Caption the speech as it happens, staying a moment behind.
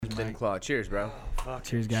Thin Claw. Cheers, bro.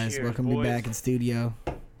 Cheers, guys. Cheers, Welcome boys. to back in studio.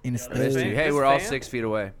 In the Missed you. studio. Hey, we're all 6 feet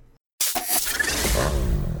away.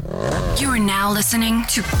 You are now listening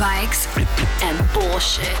to Bikes and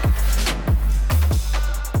Bullshit.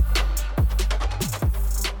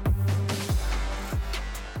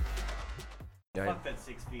 Fuck that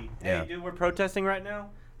 6 feet. Yeah. Hey, dude, we're protesting right now,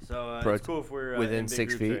 so it's cool if we're within in big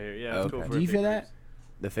 6 groups feet? right here. Yeah, Oh, it's cool okay. if Do we're you in feel big that? groups.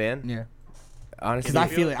 The fan? Yeah. Honestly, Because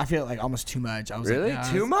I feel it like almost too much. I was really? like,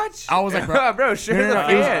 Too much? I was like, bro, sure no, the no,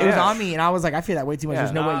 fan. it was yeah. on me, and I was like, I feel that way too much. Yeah.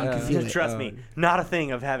 There's no way you can feel it. Trust me, not a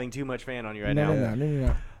thing of having too much fan on you right No, now.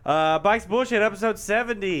 no. Bikes Bullshit, episode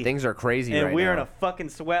 70. Things are crazy And right we're now. in a fucking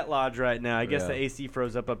sweat lodge right now. I guess Yeah. the AC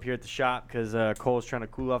froze up here at the shop because Cole's trying to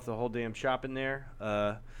cool off the whole damn shop in there.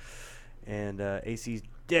 And AC's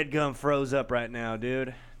dead gum froze up right now,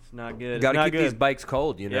 dude. It's not good. It's Gotta not keep good. these bikes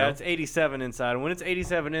cold, you know? Yeah, it's 87 inside. And when it's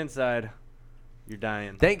 87 inside, you're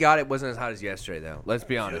dying. Thank God it wasn't as hot as yesterday, though. Let's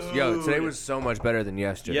be honest. Yo, today Dude. was so much better than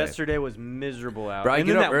yesterday. Yesterday was miserable out. Bro, I And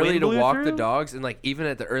get then up that early wind to blew walk the through? dogs, and, like, even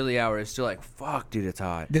at the early hour, it's still like, fuck, dude, it's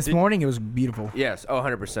hot. This morning it was beautiful. Yes,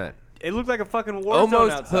 100%. It looked like a fucking war zone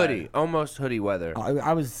outside. Almost hoodie weather.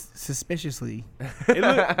 I was suspiciously.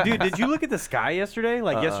 Dude, did you look at the sky yesterday?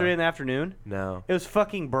 Like yesterday in the afternoon? No. It was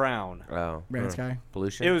fucking brown. Oh. Red sky.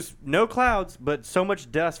 Pollution? It was no clouds, but so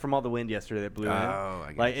much dust from all the wind yesterday that blew in. Oh,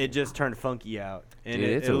 I Like guess. it just turned funky out, and Dude,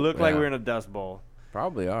 it it's looked like yeah. we were in a dust bowl.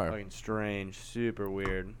 Probably are. Fucking strange, super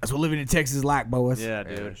weird. That's what living in Texas is like, boys. Yeah,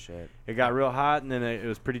 Yeah, dude. shit. It got real hot, and then it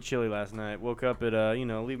was pretty chilly last night. Woke up at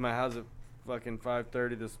leave my house at fucking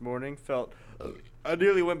 5:30 this morning. I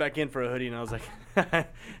nearly went back in for a hoodie, and I was like,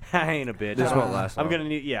 I ain't a bitch. This won't last I'm long. gonna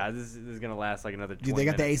need. Yeah, this is gonna last like another. 20 Dude, they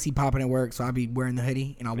got the minutes. AC popping at work, so I'll be wearing the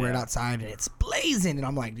hoodie and I'll wear it Yeah. outside, and it's blazing, and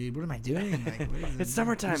I'm like, dude, what am I doing? Like, what is It's this?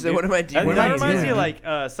 summertime. So dude. what am I doing? That What am I reminds me doing? of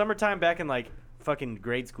like summertime back in like fucking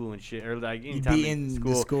grade school and shit, or like any You'd time be in in the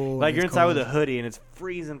school. school Like and you're it's inside with a cold. hoodie and it's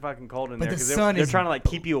freezing fucking cold in But there the because sun they're is trying to like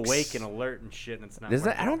keep you awake and alert and shit, and it's not. Does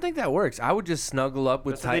that? I working. don't think that works. I would just snuggle up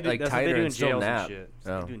with That's what they do. like That's what they tighter do in and still jails and nap. shit. That's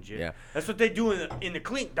what they do in jail. yeah. That's what they do in the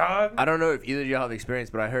clink, dog. I don't know if either of y'all have experience,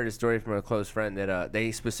 but I heard a story from a close friend that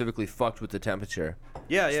they specifically fucked with the temperature.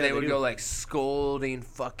 Yeah, So they would do. go like scalding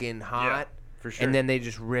fucking hot, for sure. and then they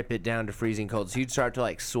just rip it down to freezing cold. So you'd start to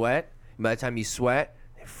like sweat. And by the time you sweat,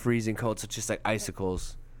 they're freezing cold. So it's just like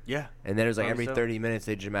icicles. Yeah. And then it was like every So. 30 minutes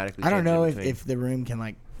they dramatically. I don't change know in if, between. if the room can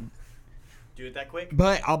like, Do it that quick.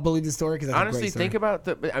 but I'll believe the story because Honestly, think about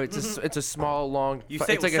the. I mean, it's a small, long. You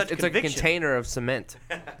say it it's with like such it's like a conviction. container of cement.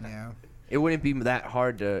 Yeah. It wouldn't be that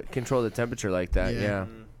hard to control the temperature like that. Yeah. Yeah.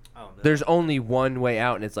 I don't know. There's only one way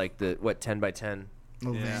out, and it's like the 10 by 10.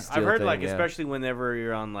 Oh, Yeah. man. Steel I've heard thing, like yeah. especially whenever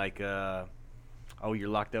you're on like you're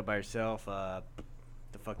locked up by yourself.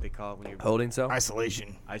 The fuck they call it when you're Holding cell.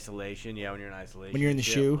 Isolation. isolation. Yeah, when you're in isolation. When you're in the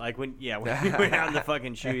shit. shoe? Like when when you're out in the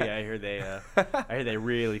fucking shoe. Yeah, I hear they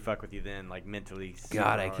really fuck with you then, like mentally. super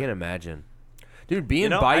God, I hard. can't imagine. Dude, being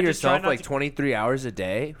know, by I just try yourself not like to- 23 hours a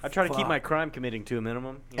day. I try to keep fuck. my crime committing to a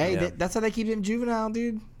minimum. You know? Hey, Yeah. that's how they keep them juvenile,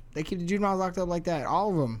 dude. They keep the juveniles locked up like that.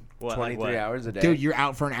 All of them. What, 23 like what? hours a day. Dude, you're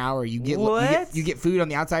out for an hour. You get What? you get food on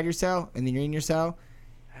the outside of your cell, and then you're in your cell,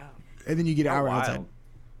 and then you get an How hour wild. outside.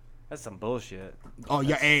 That's some bullshit. Oh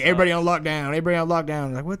yeah, That hey, sucks. everybody on lockdown. Everybody on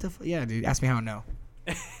lockdown. Like what the? Yeah, dude. Ask me how I know.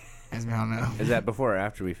 Ask me how I know. Is that before or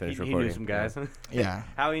after we He, finish he recording? knew some guys. Yeah.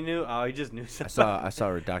 How he knew? Oh, he just knew. I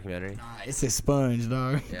saw a documentary. It's a sponge,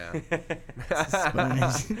 dog. Yeah.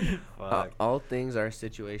 Sponge. Fuck. All things are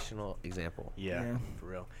situational example. Yeah, Yeah. for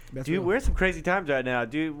real. That's Dude, real. we're in some crazy times right now.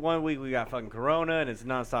 Dude, 1 week we got fucking Corona, and it's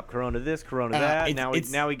nonstop Corona this, Corona that.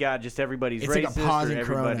 it's- Now we got just everybody's it's like a racist pause or in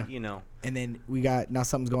everybody, Corona. you know. And then we got now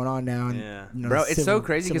something's going on now. And, Yeah. you know, Bro, it's so civil-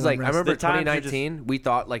 crazy because civil like I unrest. remember The times are 2019, we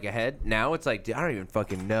thought like ahead. Now it's like, dude, I don't even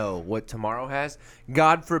fucking know what tomorrow has.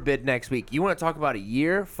 God forbid next week. You want to talk about a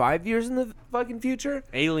year, 5 years in the fucking future?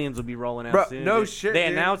 Aliens will be rolling out Bro, soon. no dude. shit, They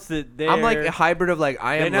dude. announced that they're... I'm like a hybrid of like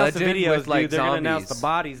I They Am announced Legend the videos, with like dude. They're zombies. gonna announce the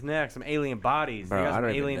bodies next, some alien bodies. Bro, they I got some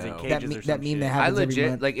don't even aliens in know. cages or that some meme shit. that I happens every legit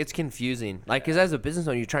month. like it's confusing. Like, cause as a business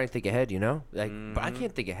owner, you're trying to think ahead, you know. Like, but I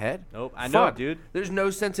can't think ahead. Nope, I know, Fuck. dude. There's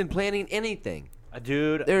no sense in planning anything.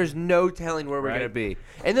 Dude, There's no telling where we're Right. gonna be.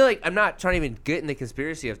 And then like, I'm not trying to even get in the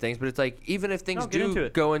conspiracy of things, but it's like even if things No, get into do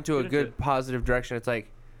it. go into Get a into good it. positive direction, it's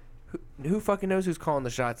like, who fucking knows who's calling the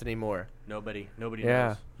shots anymore? nobody Yeah.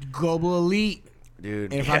 knows. Global elite.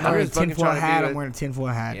 Dude, And if yeah, I'm wearing a just fucking tinfoil trying to be hat, with- I'm wearing a tinfoil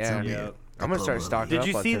hat. Yeah. So be Yeah. it. I'm gonna start stocking Did up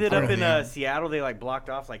you on see that tinfoil. up in Yeah. Seattle? They like blocked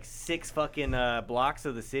off like 6 fucking blocks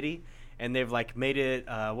of the city, and they've like made it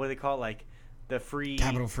what do they call it? Like the free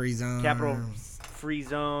Capital free zone. Capital free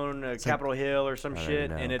zone, Capitol Hill or some I don't shit,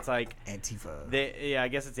 know. and it's like Antifa. I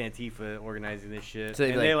guess it's Antifa organizing this shit. So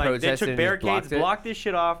they, and like, they protested took and just barricades, blocked it? blocked this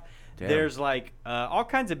shit off. Damn. there's like all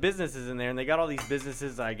kinds of businesses in there, and they got all these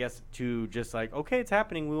businesses, I guess, to just like, okay, it's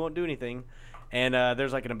happening, we won't do anything. And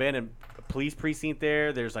there's like an abandoned police precinct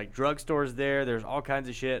there. There's like drugstores there. There's all kinds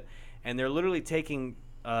of shit, and they're literally taking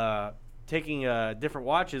different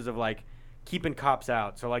watches of like keeping cops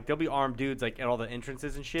out. So like there'll be armed dudes like at all the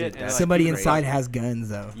entrances and shit. Dude, and, like, Somebody keeping inside it- has guns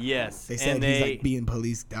though. Yes, They said and he's like being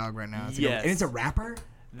police dog right now. It's like Yes. and it's a rapper.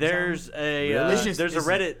 There's a Really? It's just- there's a it's-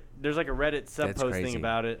 Reddit there's like a Reddit That's subpost crazy. thing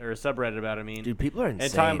about it, or a subreddit about it. I mean, Dude, people are insane.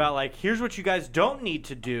 and talking about like, here's what you guys don't need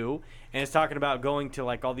to do, and it's talking about going to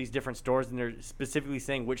like all these different stores, and they're specifically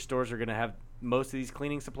saying which stores are gonna have most of these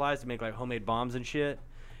cleaning supplies to make like homemade bombs and shit,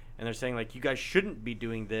 and they're saying like, you guys shouldn't be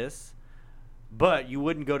doing this, but you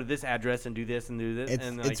wouldn't go to this address and do this and do this. It's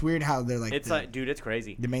and it's weird how they're like. It's like, dude, it's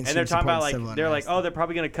crazy. the And mainstream they're talking about supports like, civil they're like, unrest. oh, they're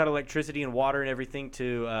probably gonna cut electricity and water and everything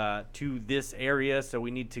to this area, so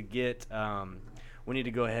we need to get we need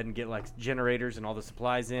to go ahead and get like generators and all the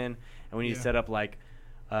supplies in, and we need to Yeah. set up like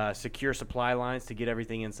secure supply lines to get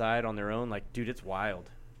everything inside on their own. Like, dude, it's wild.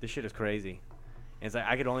 This shit is crazy. And it's like,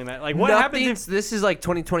 I could only imagine. Like, what happens if? This is like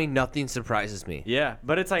 2020. Nothing surprises me. Yeah,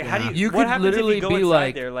 but it's like, how do you? You what could happens literally if you go be inside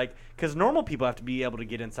like- there? Like, because normal people have to be able to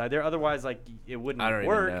get inside there. Otherwise, like, it wouldn't I don't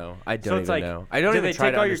work. even know. I So don't it's even like, know. I don't do even they try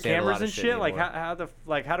take to all your understand a lot cameras of and shit shit? Like,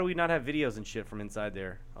 anymore. how do we not have videos and shit from inside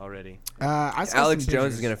there already? I saw Alex some Jones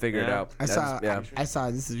pictures. is gonna figure it Yeah. out. I saw. That's- yeah. I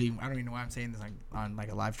saw. This is. Even, I don't even know why I'm saying this like on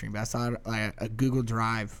like a live stream, but I saw like a Google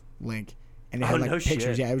Drive link, and it had Oh, like no pictures.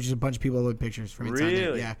 shit. Yeah, it was just a bunch of people with pictures from inside there.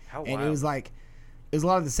 Really? Yeah, How and it wild. was like, it was a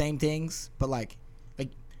lot of the same things, but like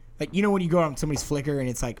you know when you go on somebody's Flickr and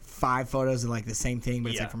it's like 5 photos of like the same thing, but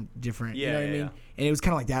it's Yeah. like from different. Yeah, you know what I yeah, mean? yeah. And it was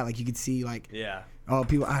kind of like that. Like you could see like Yeah. oh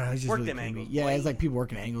people. I don't know. It's just Work really them creepy. angles, Yeah, boy. it's like people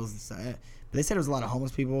working angles and stuff. But they said it was a lot of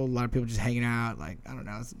homeless people, a lot of people just hanging out. Like I don't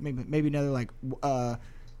know. It's maybe another like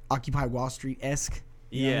Occupy Wall Street esque.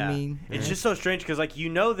 You know what I mean? It's just so strange because, like, you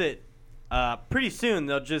know that pretty soon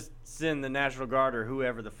they'll just send the National Guard or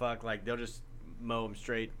whoever the fuck, like, they'll just mow them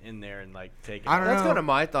straight in there and, like, take it. I don't That's know. kind of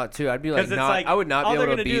my thought too. I'd be like, Because it's not. like, I would not all be they're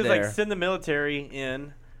able to gonna be do there. is like send the military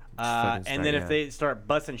in, fucking and then start, if yeah. they start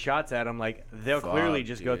busting shots at them, like, they'll clearly Fuck,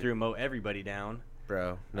 just go dude. through and mow everybody down.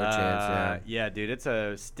 Bro, no chance. Yeah. Yeah, dude, it's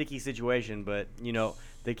a sticky situation, but, you know,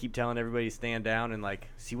 they keep telling everybody to stand down and, like,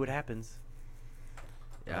 see what happens.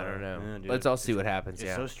 I don't know. Yeah, dude, Let's all see what happens. It's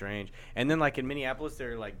Yeah. so strange. And then, like, in Minneapolis,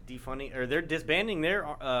 they're, like, defunding, or they're disbanding their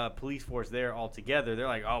police force there altogether. They're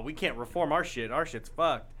like, oh, we can't reform our shit. Our shit's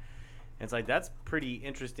fucked. And it's like, that's pretty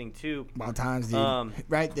interesting, too. Wild times, dude.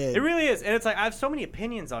 Right there. It really is. And it's like, I have so many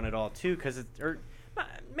opinions on it all, too, because it's, or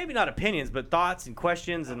maybe not opinions, but thoughts and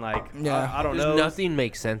questions and, like, Yeah. I don't Just know. nothing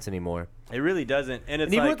makes sense anymore. It really doesn't. And it's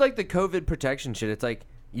And even like, with like the COVID protection shit, it's like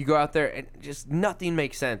you go out there and just nothing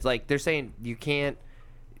makes sense. Like they're saying you can't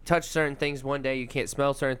touch certain things one day, you can't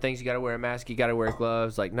smell certain things, you got to wear a mask, you got to wear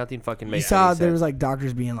gloves. Like nothing fucking You makes saw any there sense. was like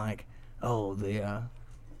doctors being like, "Oh,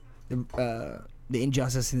 the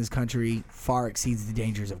injustice in this country far exceeds the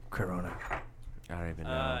dangers of corona." I don't even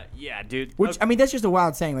know. yeah, dude. Which Okay. I mean, that's just a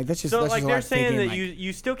wild saying. Like that's just So that's like just a they're lot saying thinking, that like,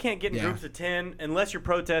 you still can't get in Yeah. groups of 10 unless you're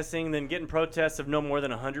protesting. Then getting protests of no more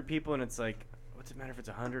than 100 people, and it's like, what's it matter if it's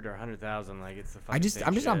 100 or 100,000? Like it's the fucking same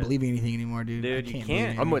I'm just not shit. believing anything anymore, dude. Dude, I you can't. can't.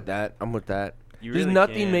 believe I'm it. with that. I'm with that. You Just really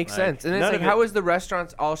nothing can't. makes Like, sense. And it's none like, of it- how is the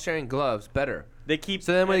restaurants all sharing gloves better? They keep.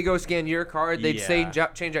 So then when they go scan your card, they'd Yeah.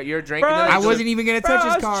 change out your drink. Bro, and then I they wasn't even gonna Bro, touch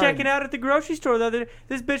his I was card. checking out at the grocery store the other day.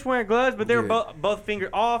 This bitch wearing gloves, but they were Dude. both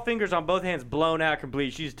all fingers on both hands blown out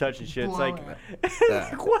complete. She's touching shit. It's like, Yeah.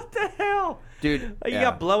 like, what the hell? Dude, Like, you yeah.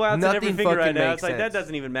 got blowouts in every Nothing finger right fucking now. makes It's like, that sense.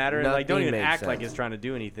 doesn't even matter. And, like, don't Nothing even makes act like sense. it's trying to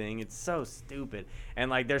do anything. It's so stupid. And,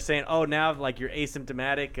 like, they're saying, oh, now, like, you're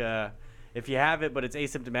asymptomatic. If you have it, but it's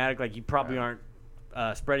asymptomatic, like, you probably aren't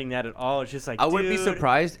spreading that at all. It's just like, I wouldn't be dude,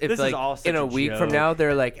 surprised if, this is like, all such in a week from joke. now,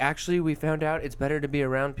 they're like, actually, we found out it's better to be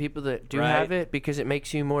around people that do Right. have it because it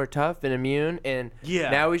makes you more tough and immune. And Yeah.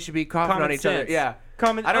 now we should be coughing Common on each sense. other. Yeah.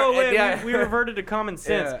 Common. I don't- Oh wait, yeah. we reverted to common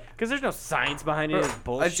sense Yeah. because there's no science behind it. It's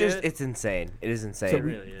bullshit. It's just, it's insane. It is insane. So, It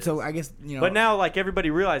really is. so I guess you know. But now, like, everybody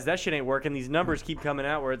realized that shit ain't working. These numbers keep coming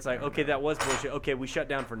out where it's like, okay, that was bullshit. Okay, we shut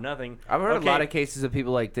down for nothing. I've heard Okay. a lot of cases of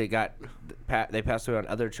people like they passed away on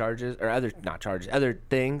other charges or other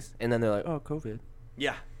things, and then they're like, oh, COVID.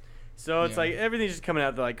 Yeah. So it's Yeah. like everything's just coming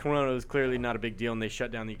out that like Corona is clearly not a big deal, and they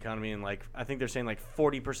shut down the economy, and like I think they're saying like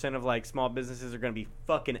 40% of like small businesses are gonna be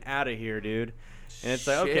fucking out of here, dude. And it's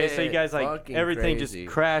like, okay, so you Shit, guys like fucking everything crazy.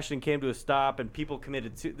 just crashed and came to a stop, and people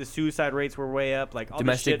committed the suicide rates were way up, like all this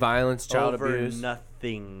Domestic shit violence, child over abuse.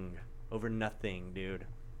 over nothing, dude.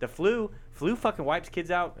 The flu fucking wipes kids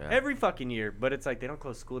out Yeah. every fucking year, but it's like they don't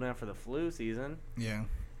close school down for the flu season. yeah.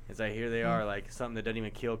 It's like here they are, like something that doesn't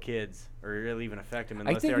even kill kids or really even affect them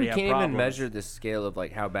unless I they think already we have can't problems. even measure the scale of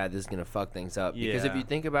like how bad this is gonna fuck things up. Because if Yeah. you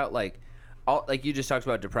think about like all, like you just talked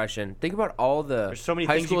about depression. Think about all the There's so many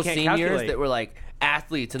high things you school can't seniors calculate. that were like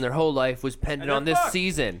athletes and their whole life was pendant And on they're this fucked.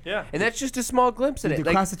 season. Yeah. And that's just a small glimpse in Dude, it. the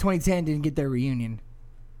Like, class of 2010 didn't get their reunion.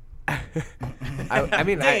 I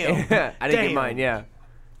mean, Damn. I didn't get Damn. mine. Yeah.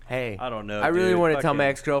 Hey, I don't know, I really dude. want to tell my Fucking-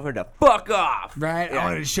 ex-girlfriend to fuck off. Right? I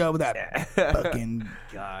wanted to show up with that fucking.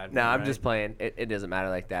 God. No, I'm right? just playing. It doesn't matter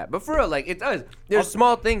like that. But for real, like it does. There's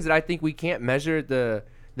small things that I think we can't measure the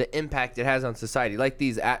impact it has on society, like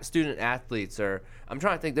these student athletes. Or I'm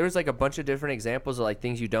trying to think. There's like a bunch of different examples of like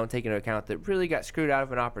things you don't take into account that really got screwed out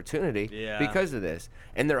of an opportunity Yeah. because of this.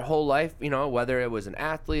 And their whole life, you know, whether it was an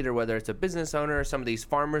athlete or whether it's a business owner or some of these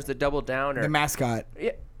farmers that double down or The mascot.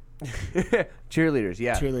 yeah. Cheerleaders,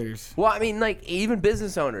 yeah. Cheerleaders. Well, I mean, like even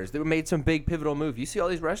business owners that made some big pivotal move. You see all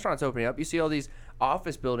these restaurants opening up. You see all these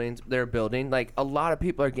office buildings they're building. Like a lot of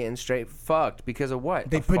people are getting straight fucked because of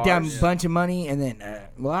what? They A put down farce? a bunch of money and then,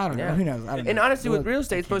 well, I don't know. Yeah. Who knows? I don't know. And honestly, with Well, real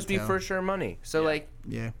estate, I it's supposed to be can't for tell. sure money. So like,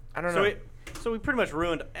 Yeah. I don't know. So we pretty much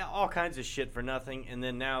ruined all kinds of shit for nothing, and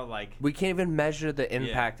then now like We can't even measure the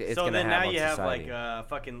impact that it's so going to then have now on you have society. like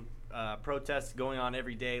fucking protests going on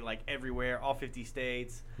every day, like everywhere, all 50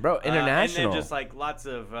 states. Bro, And international. then just like lots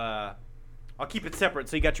of. I'll keep it separate.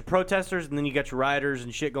 So you got your protesters, and then you got your rioters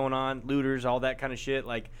and shit going on, looters, all that kind of shit.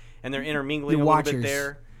 Like, and they're intermingling Your a little watchers. bit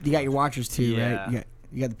there. You got your watchers too, Yeah. right?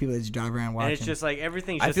 You got the people that just drive around watching. And it's just like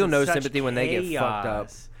everything's. I Just feel in no such sympathy when they get fucked up.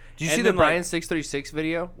 chaos. Did you And see the then, like- Brian 636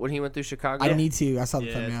 video when he went through Chicago? I need to. I saw the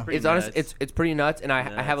Yeah, thumbnail. it's pretty It's honest. nuts. It's pretty nuts, and I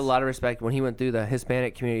have a Nuts. lot of respect when he went through the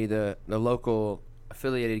Hispanic community. The local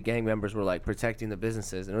affiliated gang members were like protecting the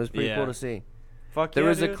businesses, and it was pretty Yeah. cool to see. Fuck There yeah,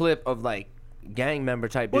 was a dude. clip of like gang member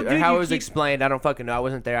type Well, dude, or dude, how you it was keep- explained. I don't fucking know. I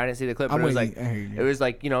wasn't there. I didn't see the clip, but I'm it was with like you. I hear you. it was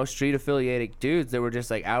like, you know, street affiliated dudes that were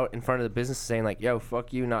just like out in front of the business saying like, "Yo,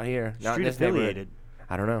 fuck you, not here, not in Street this neighborhood." affiliated.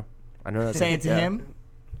 I don't know. I know nothing. Saying to Yeah. him,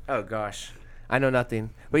 Oh gosh, I know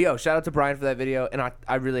nothing. But yo, shout out to Brian for that video, and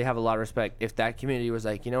I really have a lot of respect. If that community was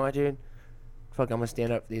like, you know what, dude, fuck, I'm gonna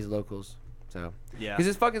stand up for these locals. So Yeah. because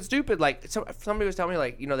it's fucking stupid. Like somebody was telling me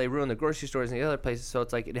like, you know, they ruin the grocery stores and the other places, so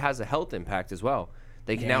it's like it has a health impact as well.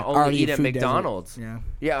 They can now only Already eat a at food desert. McDonald's. Yeah.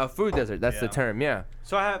 Yeah, a food desert. That's the Yeah. term. Yeah,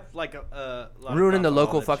 So I have like a lot of ruining the thoughts on all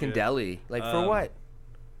local that fucking shit. deli. Like for Um, what?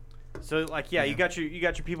 So like you got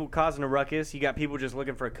your people causing a ruckus. You got people just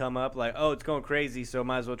looking for a come up. Like, oh, it's going crazy, so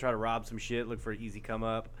might as well try to rob some shit. Look for an easy come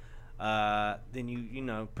up. Then you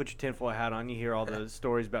know put your tinfoil hat on. You hear all the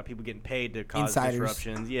stories about people getting paid to cause Insiders.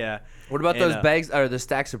 disruptions. Yeah. What about And, those bags or the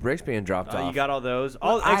stacks of bricks being dropped off? You got all those.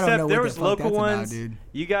 Well, All I don't know except what there the was fuck local that's about, ones. dude.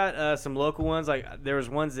 You got some local ones. Like there was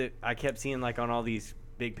ones that I kept seeing like on all these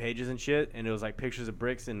big pages and shit, and it was like pictures of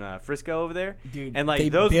bricks in Frisco over there. Dude, and like they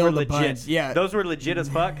those were build a legit. bunch, yeah. Those were legit as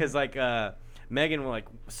fuck because like Megan like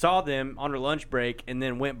saw them on her lunch break and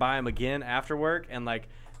then went by them again after work and like.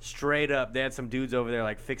 Straight up, they had some dudes over there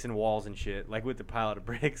like fixing walls and shit, like with the pile of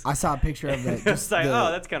bricks. I saw a picture of that. It's like,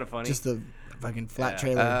 oh, that's kind of funny. Just the fucking flat Yeah.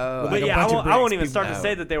 trailer. Oh. with, But like, a yeah, I bunch of won't, I won't bricks, even people- start to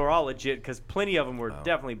say that they were all legit because plenty of them were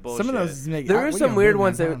definitely bullshit. Some of those make. There I- were we some got weird build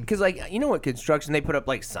ones that, downtown. because like you know what construction, they put up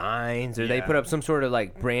like signs or they Yeah. put up some sort of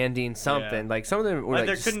like branding something. Yeah. Like some of them were Like, like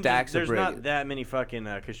there couldn't stacks there's of bricks. not that many fucking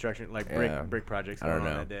construction like Yeah. brick projects I going don't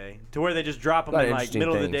on know. that day to where they just drop them Lot of in like interesting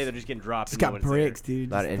middle of the things. day. They're just getting dropped. Just and no got one's there. bricks, dude.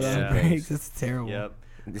 Lot of Just put on interesting bricks. things. That's terrible. Yep.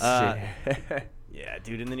 This Uh, shit. Yeah,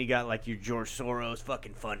 dude, and then you got like your George Soros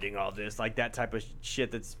fucking funding all this, like that type of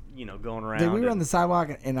shit that's going around. Dude, we were and- on the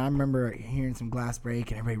sidewalk, and I remember hearing some glass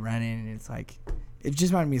break and everybody running, and it's like, it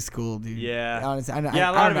just reminded me of school, dude. Yeah. Honestly,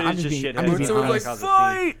 Yeah, a lot of it I'm is just being, shit I'm heads. just So being it was honest. like,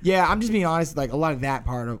 fight! Yeah, I'm just being honest. Like a lot of that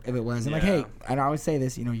part of it was. I'm like, Yeah. hey, and I always say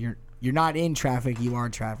this, you're not in traffic, you are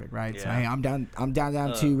traffic, right? So Yeah. hey, I'm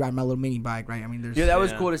down to ride my little mini bike, right? I mean, there's Yeah, that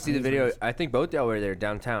was Yeah. cool to see the That is video. nice. I think both y'all were there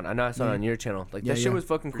downtown. I know I saw it on your channel. Like Yeah, that shit yeah. was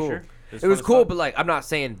fucking For cool. sure. It was fun as cool, fuck. but like I'm not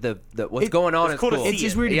saying the what's It- going on it's is cool to cool. see It's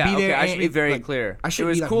just it. weird to yeah, be there. okay, I and should be it- very like, clear. I It should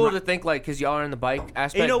was be like, cool ri- to think like because y'all are in the bike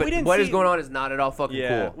aspect, we but didn't what is see- going on is not at all fucking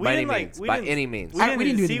Yeah, cool we by any didn't, like, means. we By didn't- any means. We I- didn't we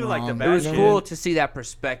didn't do see anything like the wrong. bad It was shit. cool to see that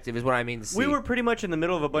perspective. Is what I mean to see. We were pretty much in the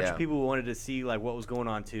middle of a bunch Yeah. of people who wanted to see like what was going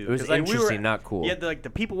on too. It was 'Cause, like, interesting, not cool. You had the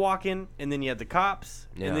people walking, and then you had the cops,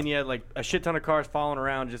 Yeah. and then you had like a shit ton of cars following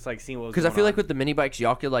around, just like seeing what was. Because I going feel like on. with the mini bikes,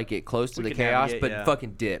 y'all could like get close to We the could chaos, navigate, but yeah.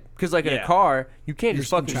 fucking dip. Because like in a Yeah. car, you can't You're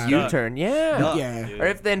just fucking stuck. U-turn. Yeah. Yeah. dude. Or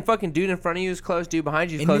if then fucking dude in front of you is close, dude behind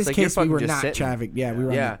you is In close, this like you're case, we fucking were just not sitting. traffic. Yeah, we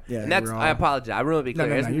were. Yeah, On the, yeah, and that's we were I all- apologize. I really want to be No,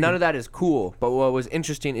 clear. no, no, None you're of that is cool. But what was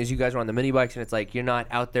interesting is you guys were on the mini bikes, and it's like you're not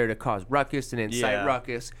out there to cause ruckus and incite Yeah.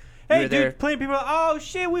 ruckus. hey, were dude, there. plenty of people are like, oh,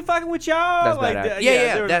 shit, we fucking with y'all. That's like, badass.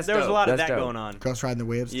 Yeah, there was, that's there was a dope. lot of That's that dope. going on. Girls riding the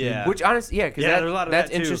whips. Yeah. Which honestly, yeah, because Yeah, there's a lot of that's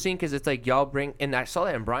that, too. interesting because it's like y'all bring, and I saw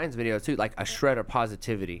that in Brian's video too, like a shred of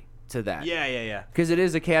positivity to that. Yeah. Because it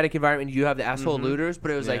is a chaotic environment. You have the asshole looters, but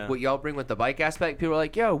it was Yeah. like what y'all bring with the bike aspect. People are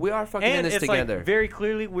like, yo, we are fucking in And this it's together. like very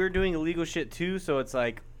clearly we're doing illegal shit too, so it's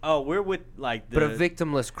like, oh, we're with like the. but a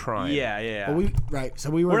victimless crime. Yeah. Well, so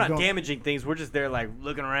we were We're not going, damaging things. We're just there like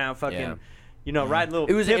looking around, fucking, Yeah. riding little.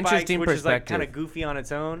 It was an pit bikes, interesting which is like perspective. kind of goofy on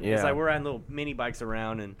its own. It's Yeah. like we're riding little mini bikes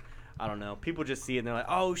around, and I don't know. People just see it and they're like,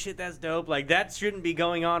 oh shit, that's dope. Like that shouldn't be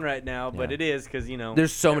going on right now, but Yeah. it is because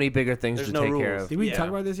There's so many bigger things There's to no take care rules. of. Did we Yeah. talk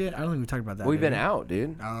about this yet? I don't think we talked about that. We've did been we? out,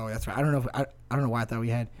 dude. Oh, that's right. I don't know. I don't know why I thought we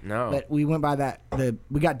had. No. But we went by that.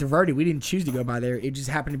 We got diverted. We didn't choose to go by there. It just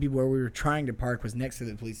happened to be where we were trying to park was next to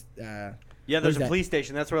the police. Yeah, there's Where's a that? police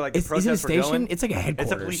station. That's where like the Is it a protests were station? going. It's like a It's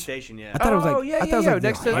headquarters. a police station. Yeah. I thought it was like. Oh, yeah, I thought it was like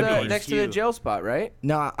next to the headquarters. next to the jail spot, right?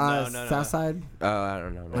 No, No. south side. Oh, I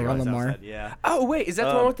don't know. Like on South Lamar. Side, Yeah. Oh wait, is that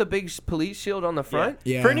the one Um, with the big police shield on the front?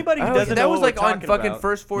 Yeah. For anybody who Oh, doesn't that know was what like we're on talking fucking about,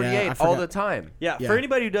 First 48 Yeah, I all forgot. the time. Yeah, Yeah. for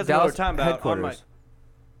anybody who doesn't know Dallas what we're talking about, on my, headquarters.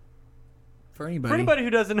 For anybody. for anybody who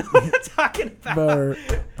doesn't know what I'm talking about, For,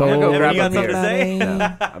 gonna go Evan, grab you got a something to beer. say?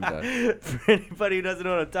 No, I'm done. For anybody who doesn't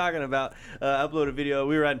know what I'm talking about, upload a video.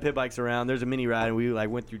 We were riding pit bikes around. There's a mini ride, and we like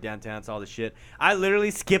went through downtown, saw the shit. I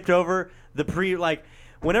literally skipped over the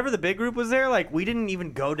whenever the big group was there, like we didn't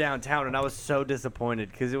even go downtown, and I was so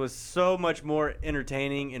disappointed because it was so much more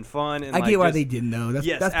entertaining and fun. And I like, get why just- they didn't know. That's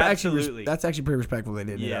Yes, that's absolutely. actually that's actually pretty respectful. They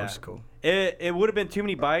did. Yeah, Yeah. that was cool. It would have been too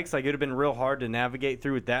many bikes. Like it would have been real hard to navigate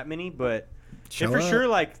through with that many. But Show for up. sure,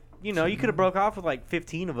 like you could have broke off with like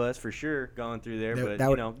 15 of us for sure going through there. That- But that the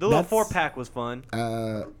would- little that's- 4-pack was fun.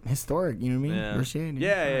 Historic. You know what I mean? Yeah. Real shit, dude.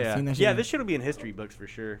 Yeah. Seen that shit. Yeah, this shit will be in history books for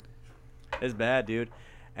sure. It's bad, dude.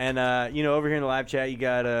 And over here in the live chat, you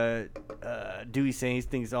got Dewey saying he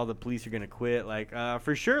thinks all the police are gonna quit. Like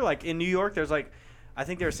for sure, like in New York, there's like I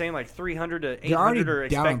think they were saying like 300 to They're already 800 are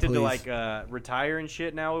down on expected to police. like retire and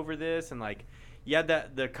shit now over this. And like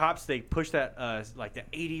that the cops they pushed that like the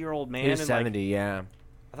 80-year-old man. He was and, 70, Like, yeah.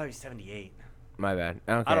 I thought he was 78. My bad.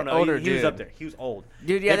 Okay. I don't know. Older He dude. was up there. He was old.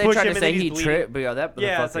 Dude, yeah, they pushed tried him to and say then he he's bleeding. tripped, but yeah, that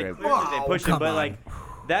Yeah, it's like motherfucker. clearly they Whoa, push him, come but on. like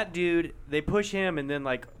that dude, they push him, and then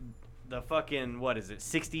like the fucking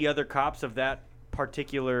 60 other cops of that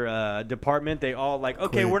particular department, they all like,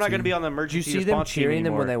 okay, Quit, we're not too. going to be on the Did you emergency see them response team cheering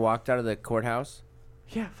them when they anymore. walked out of the courthouse?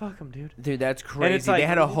 Yeah, fuck them, dude. Dude, that's it's crazy. like- They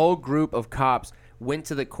had a whole group of cops went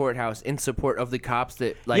to the courthouse in support of the cops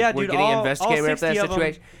that like Yeah, were dude, getting all investigated after 60 that of 'em.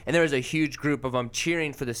 situation. And there was a huge group of them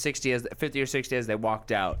cheering for the 50 or 60 as they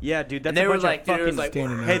walked out. Yeah, dude, that's And they a were bunch like, of dude, it was fucking. like,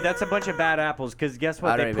 Standing Hey, up. that's a bunch of bad apples. Because guess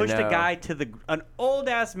what? I don't They even pushed a know. guy an old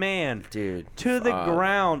ass man, Dude, to the fuck.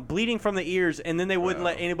 ground, bleeding from the ears, and then they wouldn't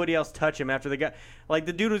let anybody else touch him after the guy. Like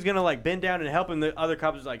the dude was gonna like bend down and help him. The other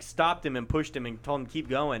cops like stopped him and pushed him and told him to keep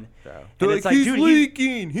going. They're And it's like, like, he's dude,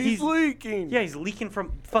 leaking. he's- He's leaking. Yeah, he's leaking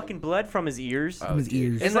from fucking blood from his ears. From his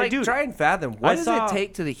ears. It's like, like, dude, try and fathom. What I does saw- it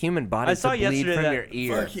take to the human body I saw to bleed yesterday from that- your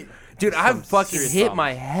ear? Fucking- Dude, I've fucking serious hit problems.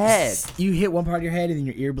 my head. You hit one part of your head and then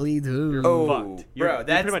your ear bleeds. Ooh. Oh, fucked. You're bro,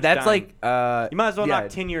 pretty much that's dying. like You might as well yeah. knock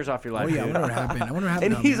 10 years off your life. Oh yeah, I dude. wonder what happened. I wonder what And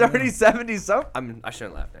happened. to him. he's I don't already know. 70 something. I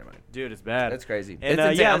shouldn't laugh. Never mind. Dude, it's bad. That's crazy. And, It's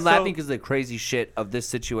insane. yeah, I'm so- laughing because of the crazy shit of this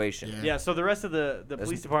situation. Yeah, so the rest of the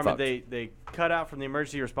police department, fucked. they cut out from the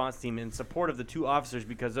emergency response team in support of the two officers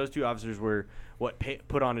because those two officers were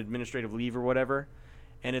put on administrative leave or whatever.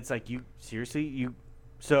 And it's like, you seriously?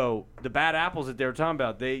 So the bad apples that they were talking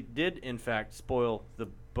about, they did in fact spoil the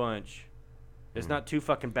bunch. It's not two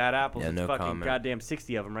fucking bad apples. Yeah, it's no fucking comment. goddamn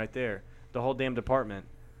 60 of them right there. The whole damn department.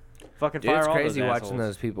 Fucking Dude, fire it's all crazy those watching assholes.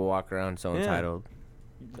 those people walk around so Yeah. entitled.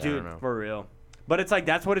 I Dude, don't know. for real. But it's like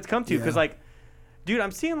that's what it's come to because Yeah. like, dude,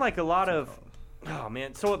 I'm seeing like a lot of, oh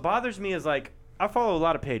man. So what bothers me is like I follow a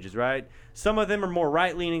lot of pages, right? Some of them are more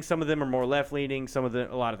right leaning, some of them are more left leaning,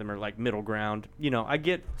 a lot of them are like middle ground. I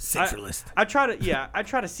get Centralist. I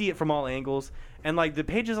try to see it from all angles, and like the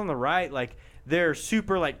pages on the right, like they're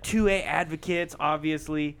super like 2A advocates,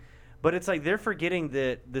 obviously. But it's like they're forgetting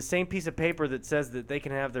that the same piece of paper that says that they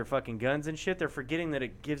can have their fucking guns and shit, they're forgetting that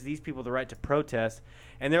it gives these people the right to protest.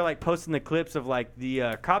 And they're like posting the clips of like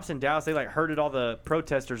the cops in Dallas, they like herded all the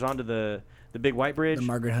protesters onto the big white bridge. The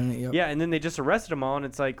Margaret Hunt. Yep. Yeah, and then they just arrested them all, and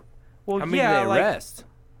it's like, well, How many yeah, did they like arrest?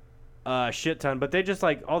 shit ton. But they just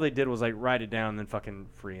like all they did was like write it down and then fucking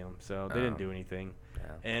free them. So they didn't Oh. do anything. Yeah.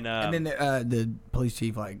 And And then the police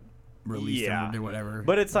chief like released Yeah. him or did whatever.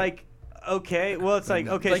 but it's like, okay, well, it's like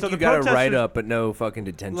okay, Like so you the got to protesters, write up, but no fucking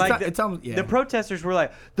detention. like It's almost- yeah. the protesters were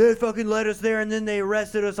like, they fucking led us there and then they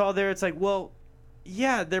arrested us all there. It's like, well,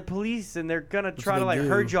 yeah, they're police and they're gonna try to what they like do.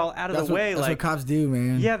 herd y'all out of That's the what, way. That's Like, what cops do,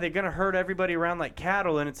 man. yeah, they're gonna herd everybody around like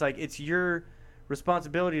cattle, and it's like it's your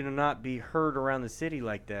responsibility to not be herded around the city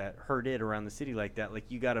like that. Like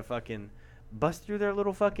you gotta fucking bust through their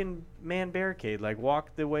little fucking man barricade. Like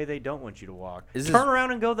walk the way they don't want you to walk. Turn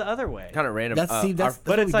around and go the other way. Kind of random. That's But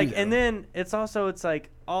what it's we like, do, and though. then it's also, it's like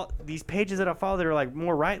all these pages that I follow that are like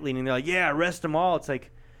more right leaning. They're like, yeah, arrest them all. It's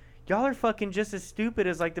like, y'all are fucking just as stupid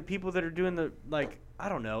as like the people that are doing the, like, I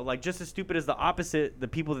don't know, like just as stupid as the opposite, the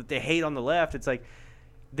people that they hate on the left. It's like,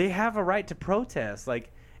 they have a right to protest.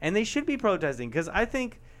 Like, and they should be protesting. Cause I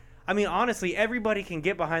mean, honestly, everybody can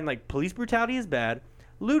get behind like police brutality is bad.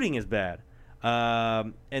 Looting is bad.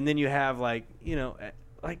 And then you have like, you know,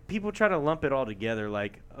 like people try to lump it all together.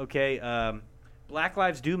 Like, okay, Black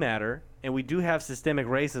lives do matter, and we do have systemic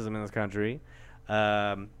racism in this country.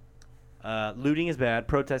 Looting is bad,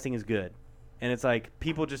 protesting is good, and it's like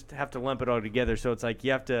people just have to lump it all together. So it's like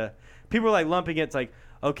you have to. People are like lumping it. It's like,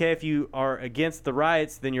 okay, if you are against the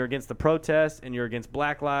riots, then you're against the protests, and you're against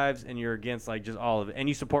Black lives, and you're against like just all of it, and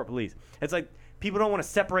you support police. It's like. People don't want to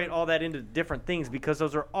separate all that into different things because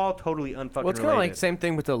those are all totally unfucking Well, it's kind of related. like same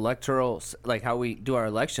thing with the electoral, like how we do our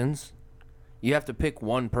elections. You have to pick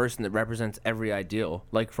one person that represents every ideal,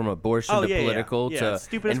 like from abortion to political Yeah, to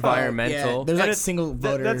stupid as fuck. environmental. Yeah, there's like it's- single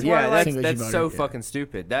voter. that's why, Yeah, like, single that's issue so voter, yeah. fucking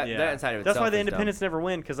stupid. That inside of itself. That's why the is dumb. independents never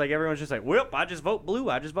win because like everyone's just like, well, I just vote blue,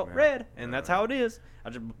 I just vote red, and that's how it is. I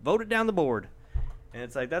just vote it down the board, and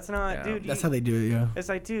it's like that's not, Yeah. dude. That's how they do it, yeah. It's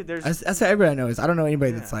like, dude, there's. That's how everybody knows. I don't know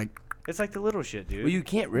anybody that's like, It's like the little shit, dude. Well, you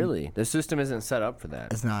can't really. The system isn't set up for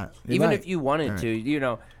that. it's not. You're Even right. if you wanted Right. to, you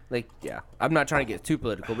know, like, yeah, I'm not trying to get too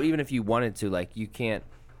political, but even if you wanted to, like, you can't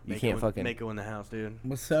fucking. Mako in the house, dude.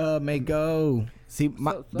 What's up, Mako? See,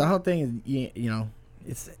 the whole thing is, you know,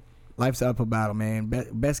 it's life's an uphill battle, man.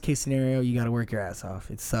 Best case scenario, you got to work your ass off.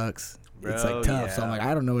 It sucks. It's Bro, like tough. So I'm yeah. like,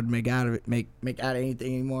 I don't know what to make out of it, make out of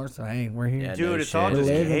anything anymore. So hey, we're here. Yeah, Dude, no it's all shit. just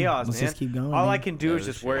We're living. chaos, Let's man. just keep going, all I man. can do No is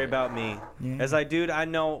just shit. worry about me. Yeah. As like, dude, I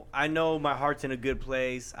know my heart's in a good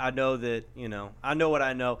place. I know that, you know, I know what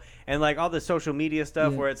I know. And like all the social media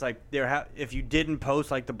stuff Yeah. where it's like if you didn't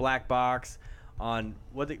post like the black box on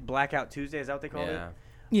Blackout Tuesday, is that what they called Yeah. it?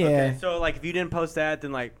 Yeah. Okay, so like if you didn't post that,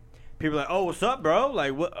 then like people are like, oh, what's up, bro?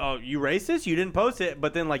 Like, what? Oh, you racist? You didn't post it,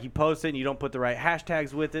 but then like you post it and you don't put the right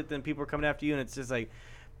hashtags with it, then people are coming after you, and it's just like,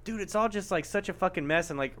 dude, it's all just like such a fucking mess.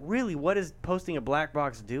 And like, really, what is posting a black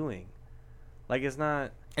box doing? Like, it's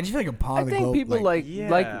not. I just feel like a pawn I of the think globe. people like Yeah.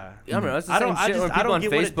 I don't know. It's the I same don't- I shit just- when I people don't on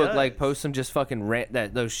get what it Facebook like does. post some just fucking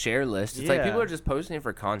those share lists. It's like Yeah. people are just posting it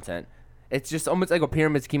for content. It's just almost like a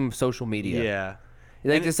pyramid scheme of social media. Yeah.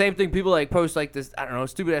 Like And the same thing, people like post like this, I don't know,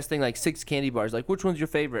 stupid ass thing like 6 candy bars. Like, which one's your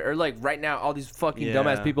favorite? Or like right now, all these fucking Yeah.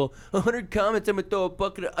 dumbass people, 100 comments, I'm gonna throw a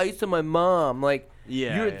bucket of ice on my mom. Like,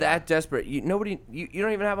 Yeah, you're yeah. that desperate. You don't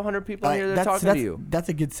even have 100 people in Like, here that are talking to you. That's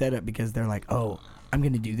a good setup because they're like, oh, I'm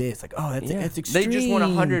gonna do this. Like, oh, that's Yeah. that's They extreme. just want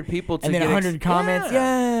 100 people to and then get 100 comments.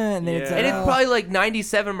 Yeah. And then it's Yeah. like, And it's oh, probably like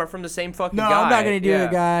 97 are from the same fucking no, guy. I'm not gonna do Yeah.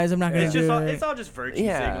 it, guys. I'm not gonna It's do just all, it. it's all just virtue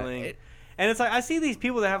Yeah, signaling. And it's like I see these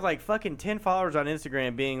people that have like fucking 10 followers on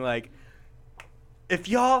Instagram being like, if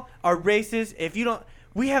y'all are racist, if you don't,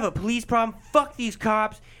 we have a police problem. Fuck these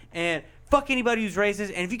cops and fuck anybody who's racist.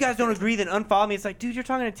 And if you guys don't agree, then unfollow me. It's like, dude, you're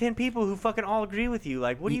talking to 10 people who fucking all agree with you.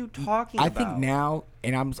 Like, what are you talking I about? think now,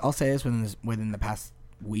 and I'll say this within the past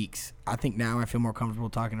weeks. I think now I feel more comfortable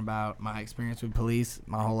talking about my experience with police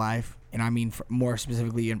my whole life, and I mean more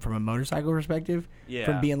specifically and from a motorcycle perspective. Yeah.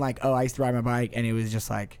 From being like, oh, I used to ride my bike, and it was just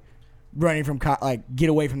like running from like get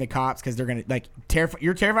away from the cops because they're gonna like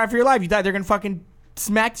you're terrified for your life. You thought they're gonna fucking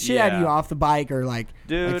smack the shit out of Yeah. you off the bike or like,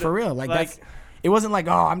 Dude, like for real. Like that's. It wasn't like,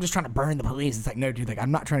 oh, I'm just trying to burn the police. It's like, no, dude, like I'm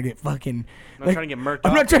not trying to get fucking. I'm not trying to get murked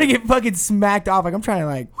I'm off. not trying to get fucking smacked off. Like I'm trying to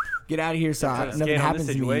like get out of here so trying to nothing skate on happens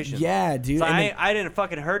this to me. situation. Yeah, dude. So And then- I didn't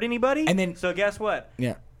fucking hurt anybody. And then- so guess what?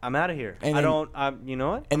 yeah. I'm out of here. And I then- don't. You know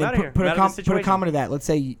what? And I'm then out of here. put I'm a out of this put a situation. comment to that. Let's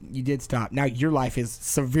say you did stop. Now your life is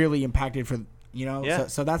severely impacted for Yeah.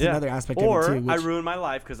 So that's Yeah. another aspect or of it too. I Which, ruined my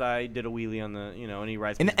life because I did a wheelie on the, and he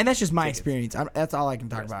writes. me and that's just my tickets. experience. That's all I can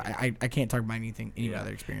talk about. I can't talk about any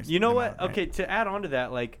other experience. You know than what? mine, right? Okay, to add on to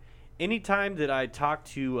that, like anytime that I talk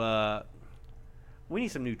to, we need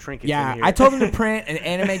some new trinkets. Yeah, in here. I told him to print an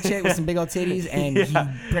anime chick with some big old titties, and he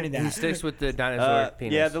printed He that. sticks with the dinosaur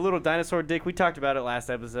penis. Yeah, the little dinosaur dick. We talked about it last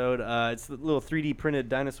episode. It's the little 3D printed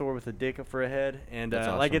dinosaur with a dick for a head, and That's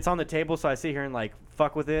like awesome. it's on the table. So I sit here and like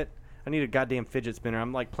fuck with it. I need a goddamn fidget spinner.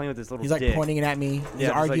 I'm like playing with this little. He's like dick. pointing it at me. He's Yeah,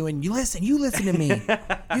 just like- arguing. You listen to me. You listen to me.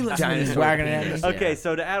 He's Dinosaur wagging it at me. penis. Okay, Yeah.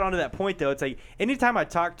 so to add on to that point, though, it's like anytime I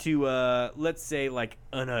talk to, let's say, like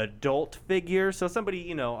an adult figure, so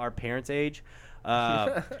somebody, our parents' age,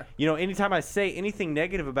 Anytime I say anything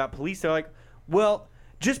negative about police, they're like, well,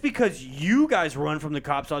 just because you guys run from the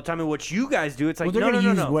cops all the time and what you guys do, it's like, they're no. gonna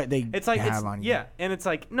use what they have on you. Yeah, and it's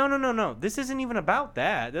like, no. This isn't even about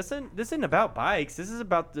that. This isn't about bikes. This is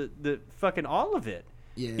about the fucking all of it.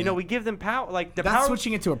 Yeah. We give them power, like the That's power.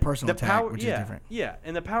 switching it to a personal attack, which is different. Yeah,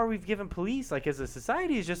 and the power we've given police, like as a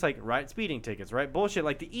society, is just like write speeding tickets, right? Bullshit,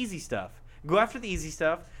 like the easy stuff. Go after the easy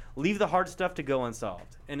stuff. Leave the hard stuff to go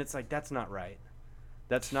unsolved. And it's like, that's not right.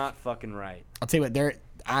 That's not fucking right. I'll tell you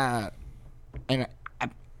what, and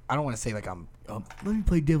I don't want to say like let me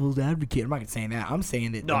play devil's advocate. I'm not saying that. I'm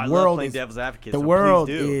saying that I the love world playing is devil's advocate. the so world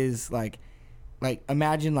please do. is like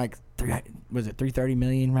imagine like 330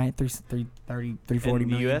 million, right? 340 in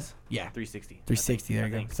the million. US? Yeah. 360. 360. There I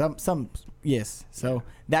you go. think. Some yes. So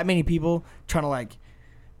that many people trying to like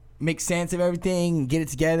make sense of everything and get it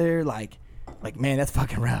together, like man, that's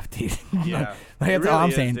fucking rough, dude. Yeah. Like, that's It all I'm really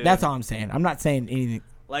is, saying. dude. That's all I'm saying. I'm not saying anything.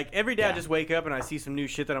 Like every day I Yeah. just wake up and I see some new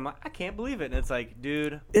shit that I'm like, I can't believe it. And it's like,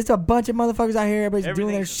 dude, It's a bunch of motherfuckers out here. Everybody's doing their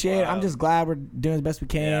Everything's just shit. I'm wild. just glad we're doing the best we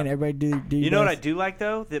can. Yeah. Everybody do you your know what I best. do like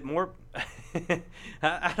though? That more.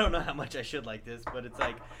 I don't know how much I should like this, but it's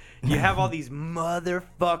like you have all these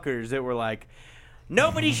motherfuckers that were like,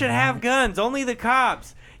 nobody should have guns, only the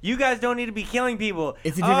cops. You guys don't need to be killing people.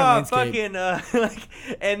 It's a different landscape.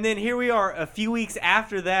 Fucking, and then here we are a few weeks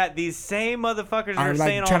after that. These same motherfuckers Are, are like,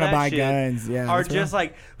 saying all trying to that buy shit guns. Yeah, are that's what just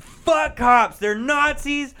like, fuck cops. They're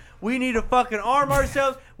Nazis. We need to fucking arm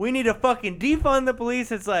ourselves. We need to fucking defund the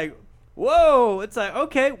police. It's like, whoa. It's like,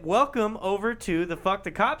 okay, welcome over to the fuck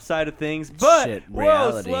the cop side of things. But, Shit, whoa,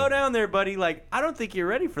 reality. slow down there, buddy. Like, I don't think you're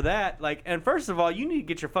ready for that. Like, and first of all, you need to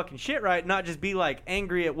get your fucking shit right, not just be like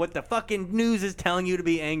angry at what the fucking news is telling you to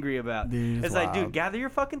be angry about. Dude, it's it's like, dude, wild. gather your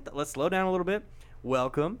fucking, let's slow down a little bit.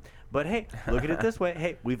 Welcome. But hey, look at it this way.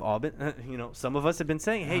 Hey, we've all been, some of us have been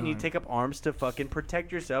saying, hey, you need to take up arms to fucking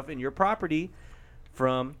protect yourself and your property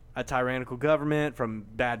from a tyrannical government, from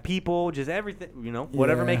bad people, just everything,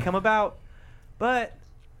 whatever may Yeah. come about. But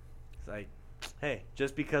it's like, hey,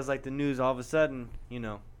 just because like the news all of a sudden,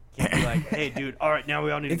 can't be like, hey, dude, all right, now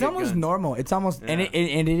we all need to It's get almost guns. normal. It's almost and Yeah.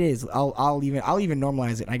 it is. I'll even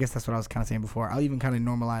normalize it. I guess that's what I was kind of saying before. I'll even kind of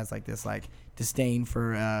normalize like this like disdain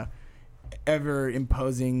for ever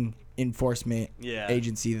imposing enforcement Yeah.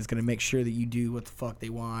 agency that's gonna make sure that you do what the fuck they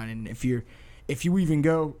want. And if you even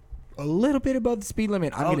go a little bit above the speed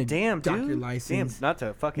limit, I'm gonna damn, dock dude. your license. Damn, not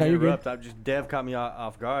to fucking No, you're good. interrupt. Dev caught me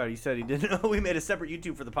off guard. He said he didn't know we made a separate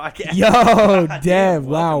YouTube for the podcast. Yo, Damn, Dev,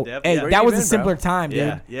 welcome, wow. Dev. Hey, Yeah. that Where was you a been, simpler bro? time,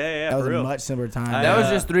 dude. Yeah, That was for a real. much simpler time. I, That was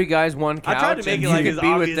just 3 guys, 1 couch. I tried to make and it you like could as be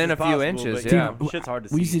obvious within as a few possible, inches. but, Yeah. shit's hard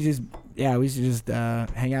to we see. used to just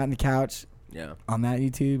hang out on the couch Yeah. on that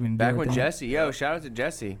YouTube and do Back our when thing. Jesse, shout out to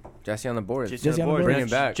Jesse. Jesse on the board. Jesse Jesse on on the the board. Bring him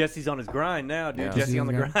back. Jesse's on his grind now, dude. Yeah. Jesse on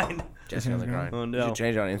the grind. Jesse on the grind. Oh, You no. should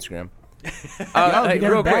change it on Instagram. Yo, Hey, get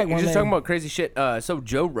her real back quick, one just day. talking about crazy shit. So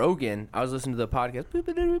Joe Rogan, I was listening to the podcast.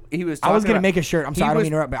 He was. I was talking gonna about- make a shirt. I'm he sorry, I don't was-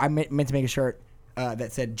 mean to interrupt, but I meant to make a shirt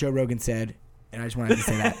that said Joe Rogan said, and I just wanted to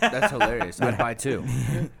say that. That's hilarious. I'd buy 2.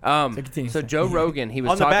 continue. So Joe Rogan, he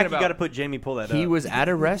was On the talking back, about. you got to put Jamie pull that He up. was at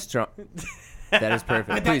a restaurant. That is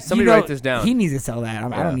perfect. Please, You somebody know, write this down. He needs to sell that. I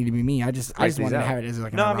Yeah. don't need to be me. I just these wanted to out. have it as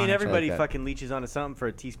like an No, I mean ironic- everybody that. fucking leeches onto something for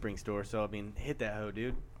a Teespring store. So I mean, hit that hoe,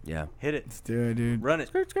 dude. Yeah. Hit it. Let's do it, dude. Run it.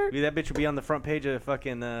 Skirt. Maybe that bitch would be on the front page of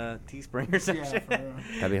fucking Teespring or some shit.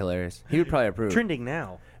 That'd be hilarious. He would probably approve. Trending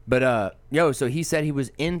now. But so he said he was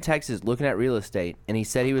in Texas looking at real estate, and he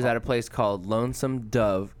said he was at a place called Lonesome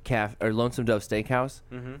Dove Lonesome Dove Steakhouse.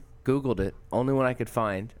 Mm-hmm. Googled it. Only one I could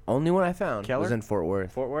find. Only one I found Keller? was in Fort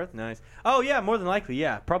Worth. Fort Worth, nice. Oh yeah, more than likely,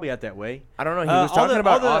 yeah, probably out that way. I don't know. He was talking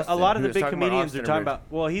about Austin. a lot of He the was big talking about comedians are Austin talking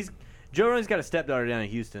originally. about. Well, Joe Rogan's got a stepdaughter down in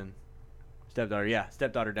Houston. Stepdaughter down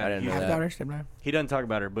I in didn't know Houston. that. Daughter, stepdaughter. He doesn't talk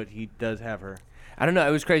about her, but he does have her. I don't know.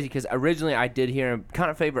 It was crazy because originally I did hear him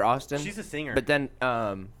kind of favor Austin. She's a singer. But then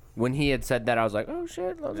when he had said that, I was like, oh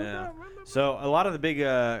shit. Lonesome Yeah. Dove. So a lot of the big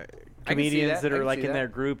comedians that I are can like see in that. their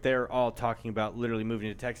group, they're all talking about literally moving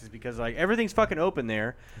to Texas because like everything's fucking open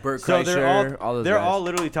there. Bert So they're Kreischer, all those they're guys. all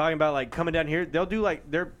literally talking about like coming down here. They'll do like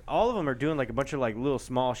all of them are doing like a bunch of like little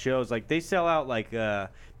small shows. Like they sell out like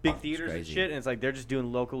big theaters and crazy. shit, and it's like they're just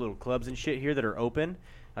doing local little clubs and shit here that are open.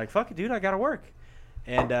 Like fuck it, dude, I gotta work.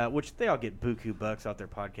 And which they all get buku bucks off their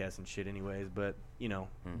podcasts and shit anyways, but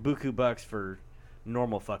buku bucks for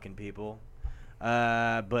normal fucking people.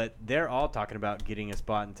 But they're all talking about getting a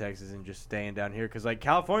spot in Texas and just staying down here because like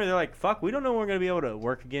California, they're like, fuck, we don't know when we're gonna be able to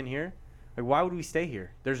work again here. Like, why would we stay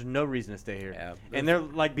here? There's no reason to stay here. Yeah. And they're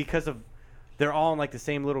like, because of they're all in like the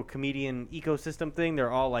same little comedian ecosystem thing. They're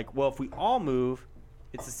all like, well, if we all move,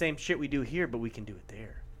 it's the same shit we do here, but we can do it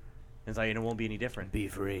there. And it's like, and it won't be any different. Be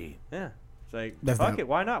free. Yeah. It's like, That's fuck dope. it.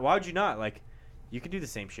 Why not? Why would you not? Like, you could do the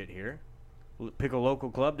same shit here. Pick a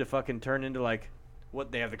local club to fucking turn into like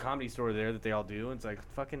what they have the Comedy Store there that they all do. And it's like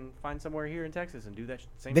fucking find somewhere here in Texas and do that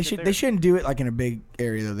same They shit should. there. They shouldn't do it like in a big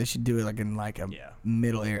area though. They should do it like in like a Yeah.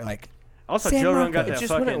 middle area, like Also, San Joe Rogan Marcos. got It that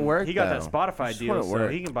just wouldn't fucking. work, He got though. that Spotify It just deal, wouldn't so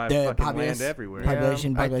work. he can buy the fucking population, land everywhere.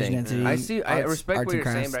 population I think. density. I see. I respect arts what you're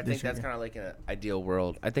and saying, but I think crafts that's district. kind of like an ideal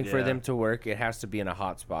world. I think for Yeah. them to work, it has to be in a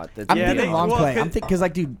hot spot. I'm Yeah, thinking they- long well, play. cause- I'm thinking because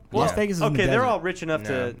like, dude, Las Yeah. Vegas is in the Okay, they're desert. all rich enough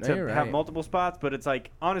No, to you're have right. multiple spots, but it's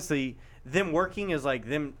like honestly, them working is like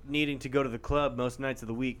them needing to go to the club most nights of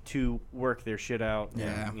the week to work their shit out.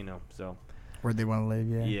 Yeah. and, so where they want to live.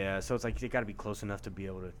 Yeah. yeah, so it's like they got to be close enough to be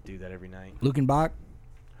able to do that every night. Lukenbach.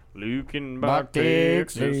 Lukenbach,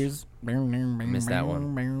 Texas, Missed that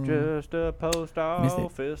one. just a post Missed it.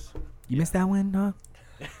 office. You missed that one,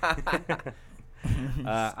 huh?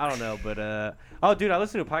 I don't know, but oh, dude, I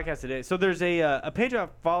listened to a podcast today. So there's a page I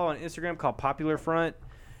follow on Instagram called Popular Front,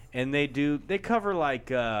 and they cover like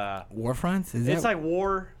War fronts? Is it's that like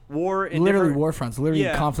war and literally different- war fronts? Literally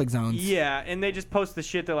Yeah. conflict zones. Yeah, and they just post the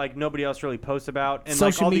shit that like nobody else really posts about, and Social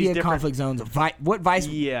like all media these different conflict zones. What Vice?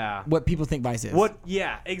 Yeah. What people think Vice is? What?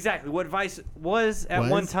 Yeah, exactly. What Vice was at one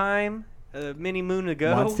Was? time, many moon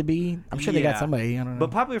ago. wants to be? I'm sure they got Yeah. somebody. I don't know.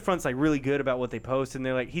 But Popular Front's like really good about what they post, and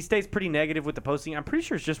they're like he stays pretty negative with the posting. I'm pretty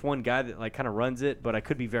sure it's just one guy that like kind of runs it, but I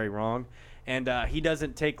could be very wrong. And he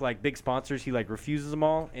doesn't take like big sponsors. He like refuses them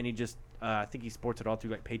all, and he just I think he supports it all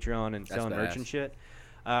through like Patreon and That's selling merch badass. and shit.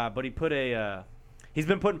 But he put he's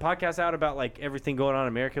been putting podcasts out about like everything going on in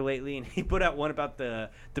America lately, and he put out one about the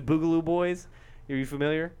Boogaloo Boys. Are you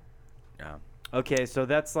familiar? No. Okay, so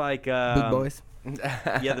that's like Big boys.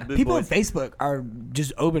 Yeah, the Boog People Boys. on Facebook are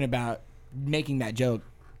just open about making that joke,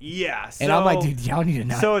 Yeah, so, and I'm like, dude, y'all need to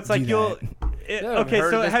not. so it's like do you'll. that. I've Okay,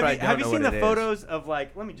 heard so of this, but I have don't you know seen what the it is. photos of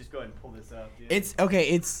like? Let me just go ahead and pull this up. Dude. It's okay.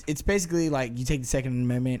 It's basically like you take the Second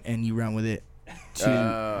Amendment and you run with it.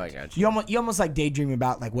 Oh, I got you. You almost like daydream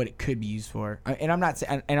about like what it could be used for. And I'm not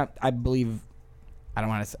saying, and I believe. I don't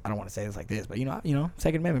want to say this like this, but you know,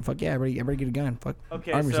 Second Amendment. Fuck yeah, everybody get a gun. Fuck.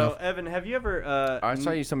 Okay, arm so yourself. Evan, have you ever? I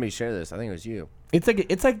saw you somebody share this. I think it was you. It's like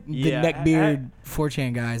the Yeah, neckbeard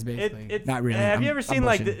 4chan guys, basically. It's not really. Have you I'm- ever I'm seen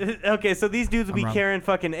like? bullshitting. Okay, so these dudes will be I'm wrong. carrying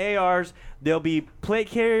fucking ARs. They'll be plate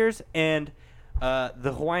carriers, and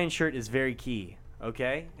the Hawaiian shirt is very key.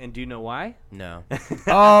 Okay, and do you know why? No.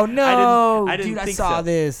 Oh no, I didn't dude! I think saw so.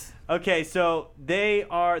 this. Okay, so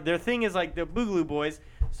their thing is like the Boogaloo Boys.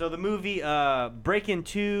 So the movie Breakin'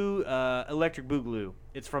 2 Electric Boogaloo.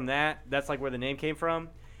 It's from that. That's like where the name came from.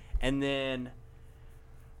 And then,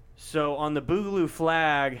 so on the Boogaloo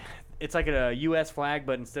flag, it's like a U.S. flag,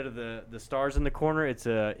 but instead of the stars in the corner, it's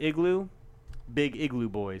a igloo. Big Igloo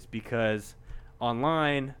Boys. Because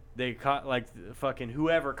online, they caught like fucking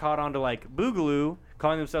whoever caught on to like Boogaloo,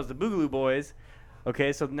 calling themselves the Boogaloo Boys.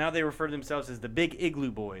 Okay, so now they refer to themselves as the Big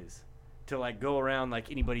Igloo Boys to like go around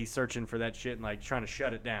like anybody searching for that shit and like trying to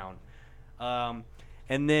shut it down.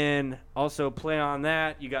 And then also play on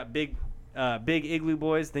that, you got Big Igloo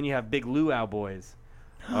Boys, then you have Big Luau Boys.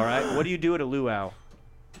 All right, what do you do at a luau?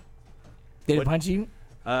 Did What- it punch you?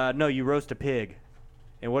 No, you roast a pig.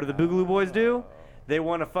 And what do the Boogaloo Boys do? They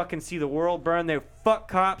want to fucking see the world burn. They fuck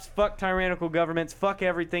cops, fuck tyrannical governments, fuck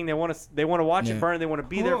everything. They want to watch Yeah. it burn. They want to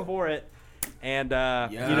be there for it. And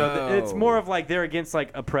it's more of like they're against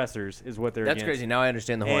like oppressors is what they're That's against. crazy. Now I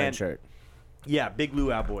understand the Hawaiian And- shirt. Yeah, Big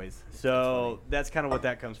Luau Boys. So that's kind of what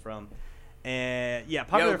that comes from. And yeah,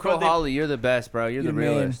 Popular Yo, Cole Front, they- Holly, you're the best, bro. You're the You're the man.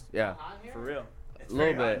 realest. Yeah. for real. It's A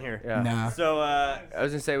little very hot bit. in here. Yeah. Nah. So I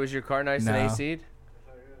was gonna say, was your car nice No. and AC'd?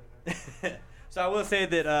 So I will say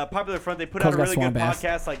that Popular Front, they put Cole's out a got really good swamp ass.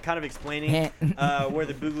 podcast, like kind of explaining where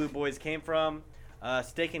the Boogaloo Boys came from.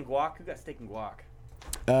 Steak and guac. Who got steak and guac?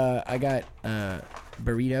 I got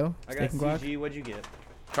burrito. I Steak got and guac. CG. What'd you get?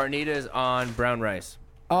 Carnitas on brown rice.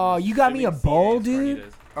 Oh, you got me a Assuming bowl, CJ is dude.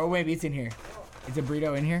 Carnitas. Oh, maybe it's in here. Is a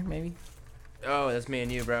burrito in here? Maybe. Oh, that's me and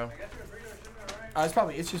you, bro. Oh,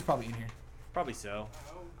 it's just probably in here. Probably so.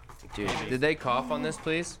 Dude, did they cough on this,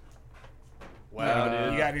 please? Wow,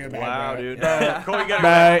 dude. You gotta do it back, Wow, bro. dude. Cole, you gotta go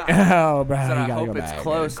back. Oh, bro, I you gotta hope go it's back,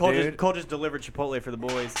 close, Cole dude. just delivered Chipotle for the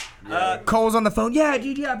boys. Cole's on the phone. Yeah,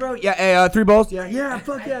 dude. Yeah, bro. Yeah, hey, 3 bowls. Yeah.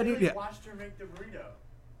 Fuck yeah, dude. Yeah. Watched her make the burrito.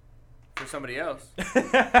 For somebody else. You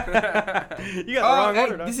got the wrong hey,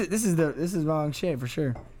 order, dog. this is wrong shit for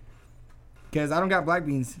sure. Cause I don't got black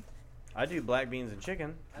beans. I do black beans and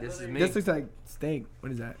chicken. This is me. This looks like steak.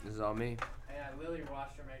 What is that? This is all me. Hey, I literally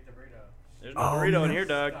watched her make the burrito. There's no Oh, burrito in no. here,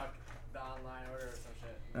 dog. Stuck the online order or some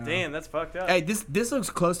shit. Damn, that's fucked up. Hey, this looks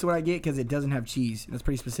close to what I get because it doesn't have cheese. That's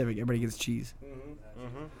pretty specific. Everybody gets cheese.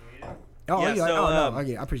 Oh, Yeah, you like, so, oh no,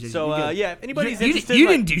 okay, I appreciate So it. You good. yeah, if anybody's you interested, you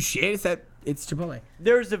like, didn't do shit. It's that it's Chipotle.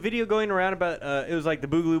 There's a video going around about it was like the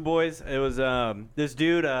Boogaloo Boys. It was this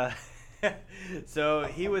dude. So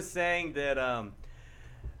he was saying that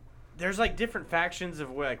there's like different factions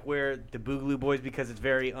of where the Boogaloo Boys, because it's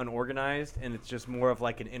very unorganized and it's just more of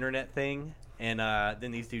like an internet thing. And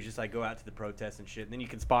then these dudes just like go out to the protests and shit. And then you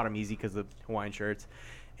can spot them easy because of the Hawaiian shirts.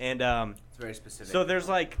 And It's very specific. so there's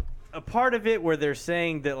like a part of it where they're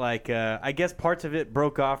saying that like I guess parts of it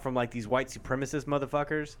broke off from like these white supremacist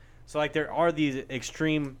motherfuckers. So like there are these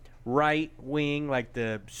extreme right wing, like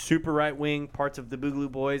the super right wing parts of the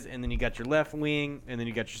Boogaloo Boys, and then you got your left wing, and then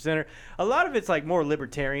you got your center. A lot of it's like more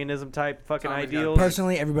libertarianism type fucking ideals.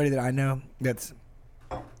 Personally, everybody that I know that's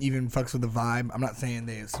even fucks with the vibe, I'm not saying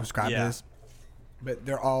they subscribe to this, but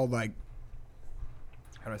they're all like,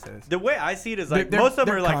 how do I say this? The way I see it is like most of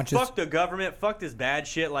them are like, fuck the government, fuck this bad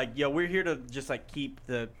shit. Like, yo, we're here to just like keep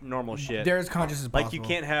the normal shit. They're as conscious as possible. Like, you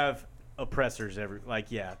can't have oppressors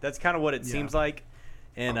that's kind of what it seems like.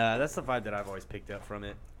 And that's the vibe that I've always picked up from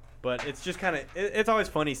it. But it's just kind of, it's always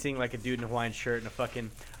funny seeing like a dude in a Hawaiian shirt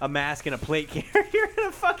and a mask and a plate carrier and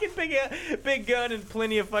a fucking big gun and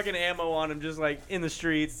plenty of fucking ammo on him, just like in the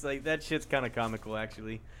streets. Like, that shit's kind of comical,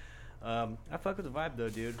 actually. I fuck with the vibe though,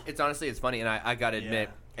 dude. It's honestly, it's funny, and I gotta admit,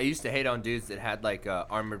 I used to hate on dudes that had like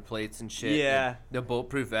armored plates and shit. Yeah. And the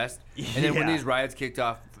bulletproof vest. And then when these riots kicked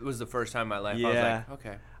off, it was the first time in my life I was like,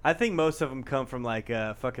 okay. I think most of them come from like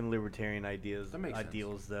fucking libertarian ideals,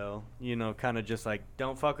 sense. though. You know, kind of just like,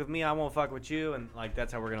 don't fuck with me, I won't fuck with you, and like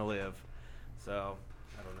that's how we're gonna live. So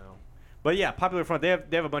I don't know, but yeah, Popular Front. They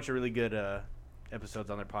have a bunch of really good episodes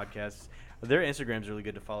on their podcasts. Their Instagram's really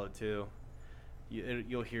good to follow too.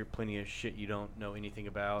 You'll hear plenty of shit you don't know anything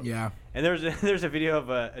about. Yeah. And there's a video of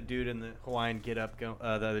a dude in the Hawaiian get-up the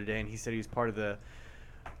other day, and he said he was part of the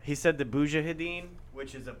Mujahideen,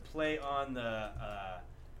 which is a play on the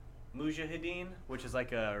Mujahideen, which is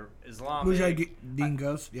like a Islamic. Mujahideen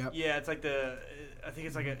Ghost, yep. Yeah, it's like I think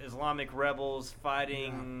it's like a Islamic rebels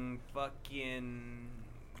fighting fucking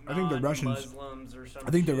I think the Russians. Muslims or something.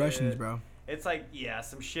 I think the Russians, bro. It's like, yeah,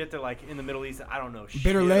 some shit that like in the Middle East. I don't know shit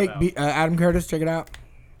Bitter Lake, about. Adam Curtis, check it out.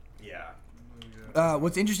 Yeah.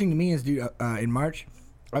 What's interesting to me is, dude, in March,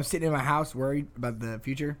 I was sitting in my house worried about the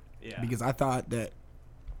future. Yeah. Because I thought that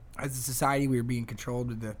as a society we were being controlled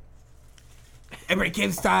with the everybody came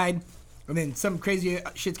inside, and then some crazy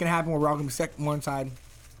shit's gonna happen where we're all gonna be stuck on one side.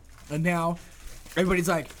 And now everybody's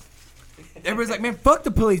like, man, fuck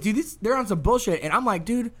the police, dude. They're on some bullshit. And I'm like,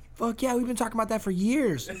 dude, fuck yeah, we've been talking about that for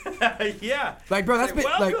years. Yeah. Like, bro, that's been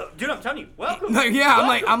welcome. like, Dude, I'm telling you, welcome. like, yeah,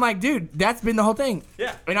 welcome. I'm like, dude, that's been the whole thing.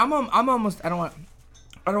 Yeah. And I'm almost, I don't want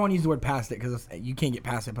to use the word past it because you can't get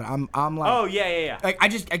past it. But I'm like, Oh yeah. like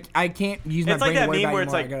I can't use my It's brain like that to worry meme about where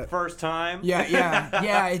it's anymore. like first time.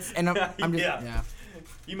 Yeah. It's and I'm just Yeah. yeah.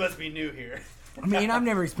 You must be new here. I mean, I've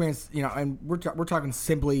never experienced, and we're talking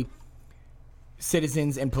simply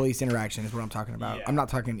citizens and police interaction is what I'm talking about. Yeah. I'm not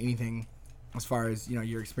talking anything as far as,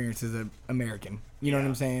 your experience as an American. You know what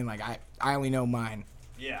I'm saying? Like, I only know mine.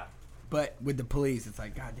 Yeah. But with the police, it's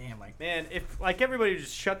like, goddamn, like. Man, if like everybody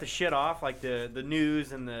just shut the shit off, like the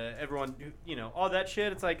news and everyone, all that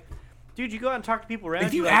shit, it's like, dude, you go out and talk to people around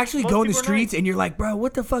If you like, actually most go in the people are streets nice. and you're like, bro,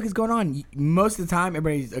 what the fuck is going on? Most of the time,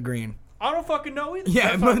 everybody's agreeing. I don't fucking know either. Yeah,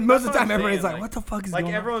 That's what- most of that's the what time, I'm everybody's saying, like, what the fuck is like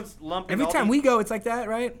going on? everyone's lumping. Every all time these- we go, it's like that,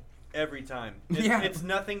 right? Every time. Yeah. It's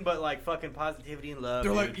nothing but like fucking positivity and love.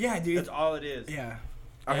 They're dude. like, yeah, dude. That's all it is. Yeah.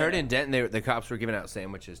 I heard in Denton the cops were giving out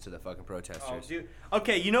sandwiches to the fucking Oh, protesters. dude.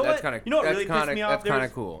 Okay, you know That's what? kind of You know what really pissed me off? That's kind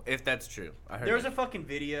There's- of cool if that's true. I heard There was that. a fucking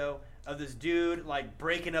video of this dude like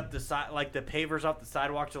breaking up the side, like the pavers off the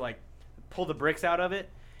sidewalk to like pull the bricks out of it,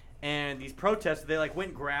 and these protesters they like went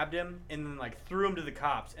and grabbed him and then like threw him to the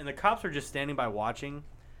cops, and the cops were just standing by watching,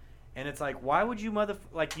 and it's like, why would you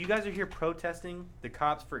like you guys are here protesting the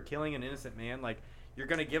cops for killing an innocent man, like you're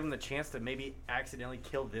gonna give them the chance to maybe accidentally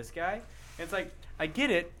kill this guy? And it's like, I get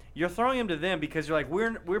it, you're throwing him to them because you're like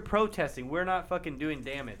we're protesting, we're not fucking doing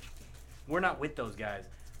damage, we're not with those guys,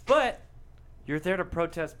 but you're there to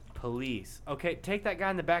protest police. Okay, take that guy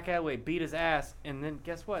in the back alleyway, beat his ass, and then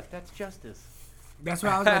guess what? That's justice. That's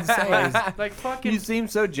what I was about to say. Is, Like fucking. You seem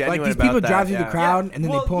so genuine like, these about people that, drive through yeah. the crowd and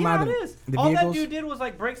then they pull them out of it is. the All vehicles. that dude did was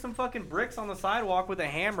like break some fucking bricks on the sidewalk with a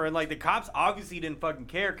hammer, and like the cops obviously didn't fucking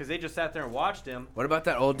care because they just sat there and watched him. What about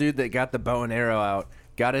that old dude that got the bow and arrow out,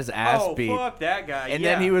 got his ass Oh beat, fuck that guy! and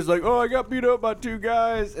yeah. then he was like, "Oh, I got beat up by two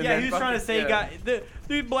guys." And Yeah, then he was trying to fucking- say he yeah. got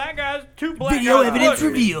the black guys, two black Video guys. evidence pushed me.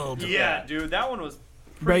 revealed. Yeah, dude, that one was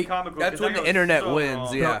pretty Right. comical. That's 'cause when that the guy was internet so wins,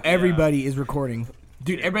 wrong. yeah. Everybody is recording.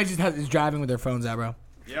 Dude, everybody just is driving with their phones out, bro.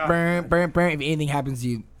 Yeah. If anything happens to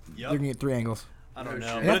you, Yep. they're going to get 3 angles. I don't know.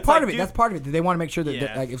 And But That's it's part like, of it. dude, That's part of it. They want to make sure that,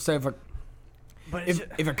 Yeah. like, if But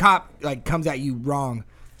if a cop like comes at you wrong,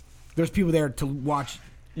 there's people there to watch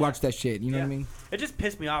that shit. You know what I mean? It just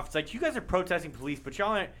pissed me off. It's like you guys are protesting police, but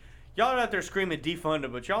y'all are out there screaming defund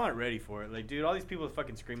them, but y'all aren't ready for it. Like, dude, all these people are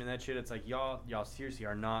fucking screaming that shit. It's like y'all seriously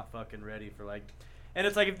are not fucking ready for like. And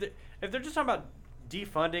it's like if they're just talking about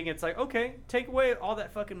defunding, it's like, okay, take away all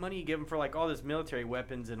that fucking money you give them for like all this military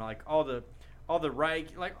weapons and like all the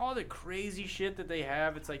right, like all the crazy shit that they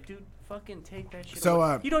have. It's like, dude, fucking take that shit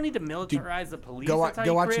away. You don't need to militarize the police. That's how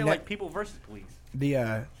you create like people versus police.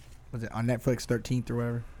 The was it on Netflix 13th or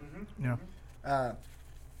whatever? Mm-hmm. You know.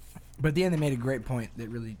 But at the end, they made a great point that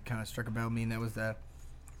really kind of struck a bell with me, and that was that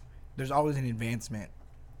there's always an advancement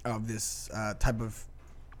of this type of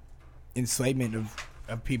enslavement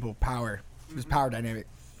of people, power, this power dynamic.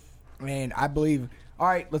 And I believe, all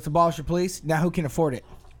right, let's abolish the police. Now who can afford it?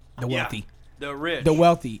 The wealthy. The rich. The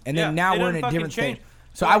wealthy. And then now we're in a different thing.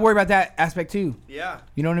 So I worry about that aspect too. Yeah.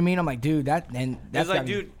 You know what I mean? I'm like, dude, that's like,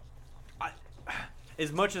 dude,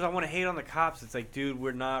 as much as I want to hate on the cops, it's like, dude,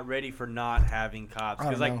 we're not ready for not having cops.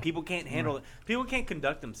 Because, like, people can't handle it. People can't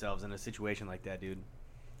conduct themselves in a situation like that, dude.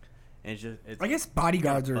 And it's just... I guess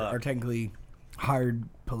bodyguards are technically hired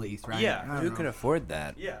police, right? Yeah. Who can afford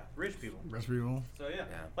that? Yeah, rich people. Rich people. So, yeah.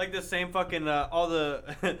 Like the same fucking... all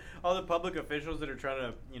the public officials that are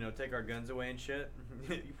trying to, take our guns away and shit.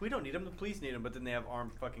 We don't need them. The police need them. But then they have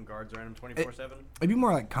armed fucking guards around them 24/7. It'd be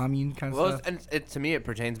more like commune kind of stuff. And to me it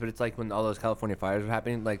pertains, but it's like when all those California fires were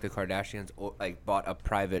happening, like the Kardashians like bought a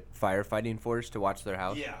private firefighting force to watch their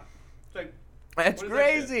house. Yeah. It's like, that's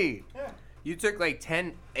crazy. Yeah. You took like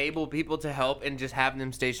 10 able people to help and just having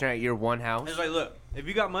them stationed at your one house. It's like, look, if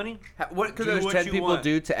you got money, what could those 10 people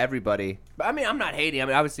do to everybody? But I mean, I'm not hating. I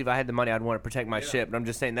mean, obviously, if I had the money, I'd want to protect my shit. But I'm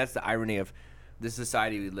just saying that's the irony of the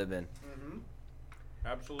society we live in. Mm-hmm.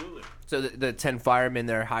 Absolutely. So the 10 firemen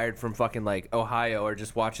they're hired from fucking like Ohio are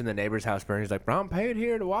just watching the neighbor's house burn. He's like, bro, I'm paid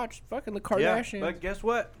here to watch fucking the Kardashians. Yeah, but guess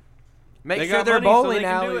what? Make sure their bowling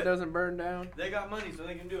alley doesn't burn down. They got money, so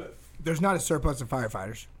they can do it. There's not a surplus of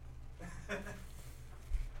firefighters.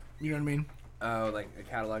 You know what I mean? Oh, like a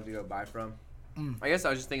catalog to go buy from? I guess I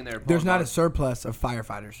was just thinking there's not a surplus of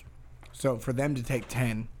firefighters. So for them to take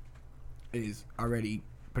 10 is already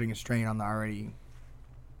putting a strain on the already...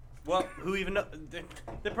 Well, who even know?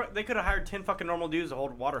 They could have hired 10 fucking normal dudes to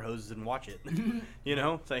hold water hoses and watch it. You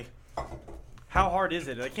know? It's like, how hard is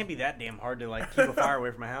it? It can't be that damn hard to, like, keep a fire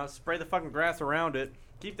away from my house. Spray the fucking grass around it.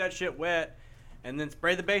 Keep that shit wet. And then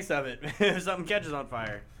spray the base of it if something catches on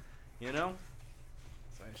fire. You know?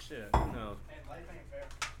 It's like, shit. No. Hey, life ain't fair.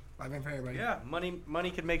 Life ain't fair, buddy. Yeah,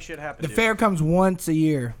 money can make shit happen. The dude. fair comes once a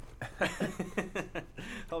year.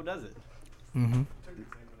 Oh, does it? Mm-hmm.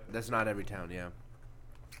 That's not every town, yeah.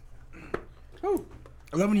 Ooh.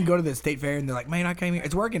 I love when you go to the state fair and they're like, man, I came here.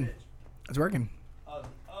 It's working. It's working.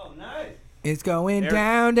 Oh, nice. It's going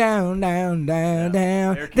down, down, down, down,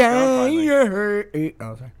 down, Eric down your...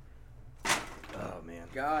 Oh, sorry. Oh, man.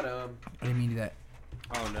 Got him. I didn't mean to do that.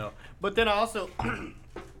 Oh, no. But then also,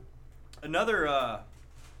 another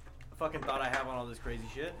fucking thought I have on all this crazy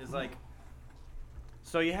shit is like,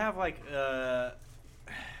 so you have like,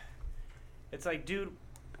 it's like, dude,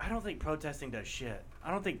 I don't think protesting does shit. I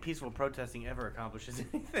don't think peaceful protesting ever accomplishes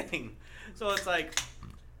anything. So it's like,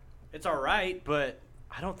 it's all right, but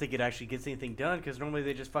I don't think it actually gets anything done because normally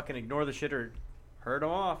they just fucking ignore the shit or herd them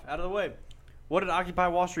off out of the way. What did Occupy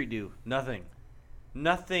Wall Street do? Nothing.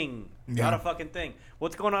 Yeah. Not a fucking thing.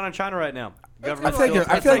 What's going on in China right now? I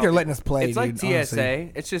feel like they're letting us play, It's like dude, TSA.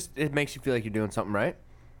 honestly. It's just, it makes you feel like you're doing something right.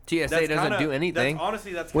 TSA That's doesn't do anything.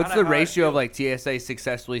 Honestly, that's What's kinda the how I ratio of feel. like TSA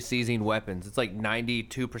successfully seizing weapons? It's like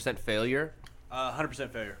 92% failure. 100%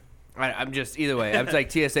 failure. I'm just, either way, I'm like,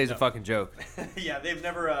 TSA is a fucking joke. Yeah, they've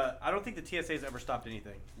never. I don't think the TSA's ever stopped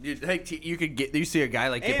anything. You see a guy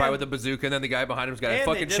like get by with a bazooka, and then the guy behind him's got a And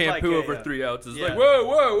fucking they did, shampoo like, over a, 3 ounces. yeah. Like,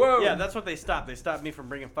 whoa. Yeah, that's what they stopped. They stopped me from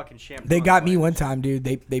bringing fucking shampoo. They on got the me plane. one time, dude.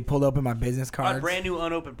 They pulled open my business My cards. brand new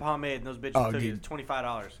unopened pomade, and those bitches Oh, took dude. it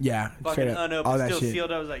 $25. Yeah, Fucking straight up. unopened, All that still shit.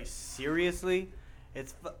 sealed. I was like, seriously?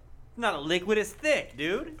 It's not a liquid. It's thick,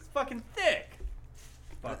 dude. It's fucking thick.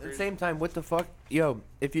 At the Fuckers. same time, what the fuck? Yo,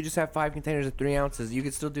 if you just have 5 containers of 3 ounces, you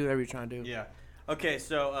can still do whatever you're trying to do. Yeah. Okay,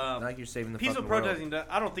 so Not like you're saving the peaceful fucking world. protesting,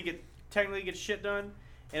 I don't think it technically gets shit done.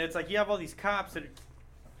 And it's like you have all these cops that are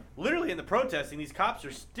literally in the protesting. These cops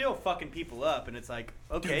are still fucking people up, and it's like,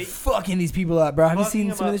 okay, Fucking these people up, bro. Have you fucking seen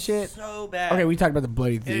them some of up the shit? So bad. Okay, we talked about the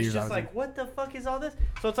bloody And theaters. it's just like, what the fuck is all this?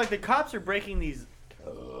 So it's like the cops are breaking these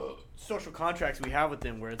social contracts we have with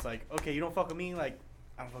them, where it's like, okay, you don't fuck with me, like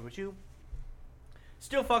I don't fuck with you.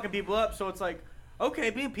 Still fucking people up, so it's like, okay,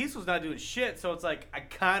 being peaceful is not doing shit. So it's like I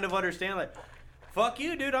kind of understand, like, fuck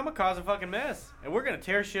you, dude. I'm gonna cause a fucking mess, and we're gonna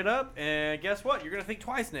tear shit up. And guess what? You're gonna think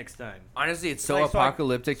twice next time. Honestly, it's so Like, so I-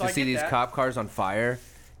 apocalyptic so I to see get these that. cop cars on fire.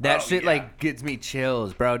 That Oh, shit yeah. like gets me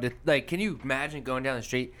chills, bro. Like, can you imagine going down the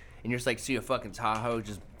street and you just like see a fucking Tahoe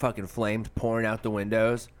just fucking flames pouring out the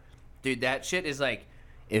windows? Dude, that shit is like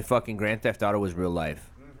if fucking Grand Theft Auto was real life.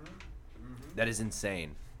 That is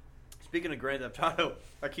insane. Speaking of Grand Theft Auto,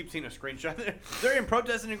 I keep seeing a screenshot there. They're in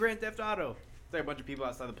protesting in Grand Theft Auto. It's like a bunch of people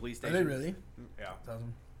outside the police Are station. they really? Yeah.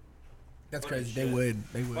 That's Funny crazy. as They shit. would.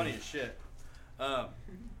 They would. Funny as shit.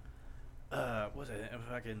 What was it?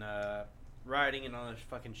 Fucking rioting and all this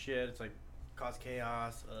fucking shit. It's like cause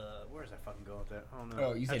chaos. Where does that fucking go with that? I don't know.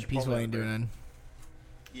 Oh, you How'd said peaceful pull ain't that doing up? none.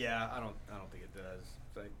 Yeah, I don't think it does.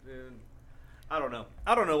 It's like, dude, I don't know.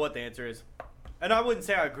 I don't know what the answer is, and I wouldn't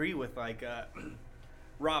say I agree with like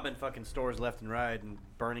robbing fucking stores left and right and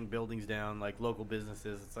burning buildings down like local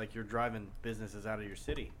businesses. It's like you're driving businesses out of your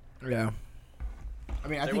city. Yeah. I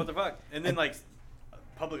mean, I Like, think. what the fuck? And then like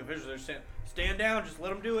public officials are saying, stand down, just let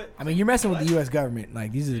them do it. I mean, you're messing with What? the U.S. government.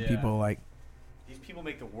 Like, these are the Yeah. people. Like, These people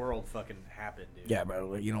make the world fucking happen, dude. yeah, bro.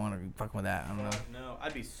 Like, you don't want to be fucking with that. I don't know. No,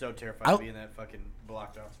 I'd be so terrified I'll- to be in that fucking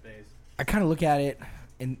blocked off space. I kind of look at it,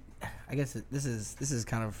 and I guess this is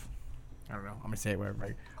kind of, I don't know. I'm gonna say it whatever.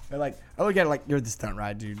 Right? But like, I look at it like you're the stunt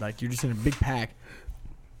ride, dude. Like, you're just in a big pack.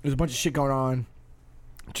 There's a bunch of shit going on.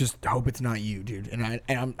 Just hope it's not you, dude. And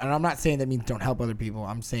I'm not saying that means don't help other people.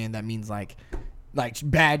 I'm saying that means like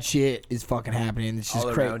bad shit is fucking happening. It's just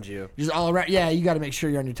All crazy. around you. Just all around. Yeah, you got to make sure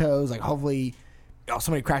you're on your toes. Like, hopefully,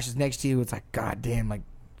 somebody crashes next to you. It's like, god damn, like,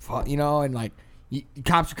 fuck, you know, and like.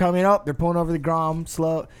 Cops are coming up. They're pulling over the Grom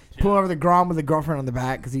slow. Pulling over the Grom with the girlfriend on the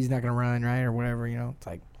back because he's not gonna run, right, or whatever. You know, it's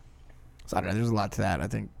like. So I don't know. There's a lot to that. I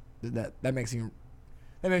think that makes you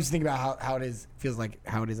think about how it is. Feels like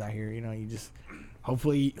how it is out here. You know, you just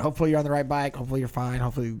hopefully you're on the right bike. Hopefully you're fine.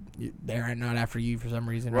 Hopefully they're not after you for some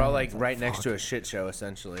reason. We're all It's like right next fuck. to a shit show,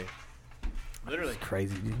 essentially. Literally.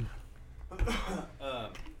 Crazy, dude.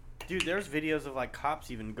 Dude, there's videos of like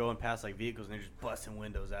cops even going past like vehicles and they're just busting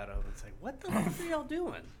windows out of them. It's like, what the fuck are y'all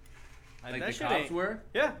doing? Like that the shit cops ain't- were?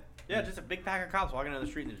 Yeah, yeah, just a big pack of cops walking down the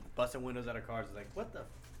street and just busting windows out of cars. It's like,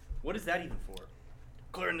 what is that even for?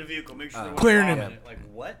 Clearing the vehicle, make sure there wasn't Clearing a bomb it. in it. Like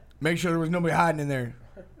what? Make sure there was nobody hiding in there.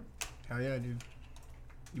 Hell yeah, dude.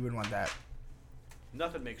 You wouldn't want that.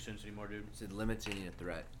 Nothing makes sense anymore, dude. It limits any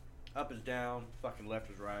threat. Up is down, fucking left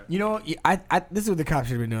is right. You know, I this is what the cops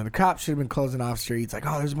should have been doing. The cops should have been closing off streets. Like,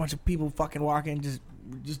 oh, there's a bunch of people fucking walking.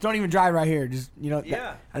 Just don't even drive right here. Just, you know.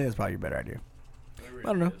 Yeah. I think that's probably a better idea. It really I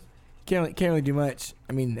don't know. is. Can't really do much.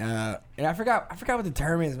 I mean, and I forgot what the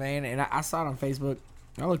term is, man. And I saw it on Facebook.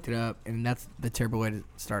 I looked it up, and that's the terrible way to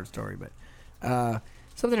start a story. But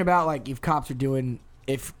something about like if cops commit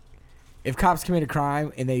a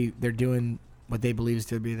crime and they're doing what they believe is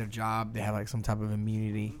to be their job, they have like some type of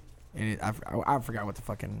immunity. And I forgot what the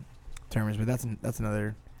fucking term is, but that's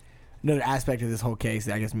another aspect of this whole case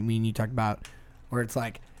that I guess me and you talked about, where it's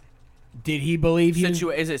like, did he believe he? Is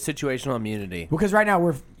it situational immunity? Because right now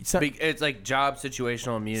we're It's like job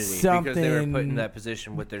situational immunity because they were put in Something- that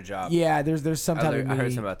position with their job. yeah. There's some type of I heard immunity.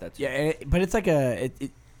 something about that too. Yeah, and but it's like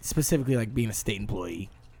it specifically like being a state employee,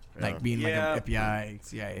 like being Yeah. like a FBI,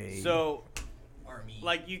 CIA. So, Army.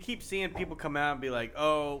 like, you keep seeing people come out and be like,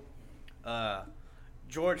 oh,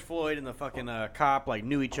 George Floyd and the fucking cop, like,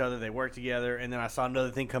 knew each other. They worked together. And then I saw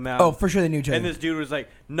another thing come out. Oh, for sure they knew each other. And this dude was like,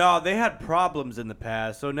 no, they had problems in the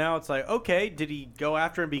past. So now it's like, okay, did he go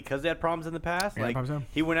after him because they had problems in the past? Yeah, Like, probably so.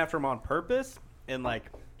 he went after him on purpose and, like,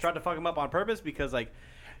 tried to fuck him up on purpose because, like,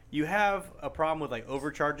 you have a problem with, like,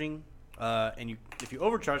 overcharging. And if you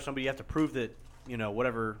overcharge somebody, you have to prove that, you know,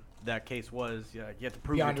 whatever that case was, you have to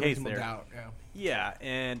prove Beyond your a case reasonable there. doubt. Yeah. Yeah,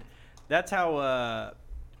 and that's how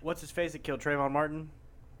what's his face that killed Trayvon Martin?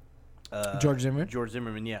 George Zimmerman? George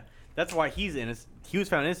Zimmerman, yeah. That's why he's innocent. He was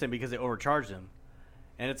found innocent because they overcharged him.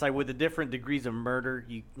 And it's like with the different degrees of murder,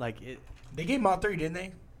 you like it. They gave him all three, didn't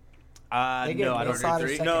they? They gave No, him I don't. Asada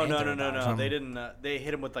second No, and no, third no, no, or no. something. They didn't. They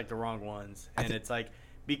hit him with like the wrong ones, I and thi- it's like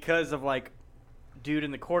because of like, dude,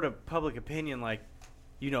 in the court of public opinion, like,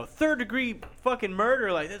 you know, third degree fucking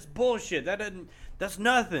murder, like that's bullshit. That's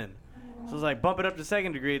nothing. So it's like bump it up to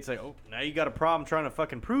second degree. It's like, oh, now you got a problem trying to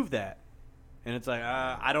fucking prove that, and it's like,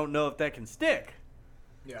 I don't know if that can stick.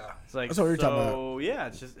 Yeah. It's like, That's what we were talking about. so yeah,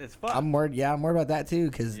 it's fucked. I'm worried. Yeah, I'm worried about that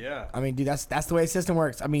too. Cause Yeah. I mean, dude, that's the way the system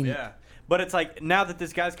works. I mean, Yeah, but it's like now that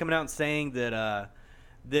this guy's coming out and saying that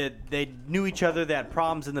that they knew each other, they had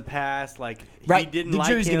problems in the past, like right. he didn't the like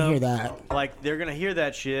jury's him. gonna hear that. Like they're gonna hear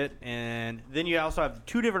that shit, and then you also have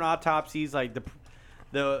two different autopsies, like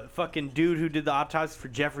the fucking dude who did the autopsy for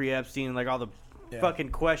Jeffrey Epstein, like all the fucking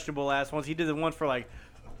questionable ass ones. He did the one for like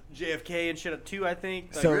JFK and shit too. I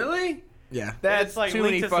think. Like, So- Really? Yeah. That's like too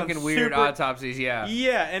linked many to some fucking weird super- autopsies. Yeah.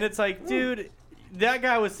 Yeah, and it's like, dude, that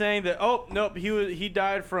guy was saying that. Oh nope, he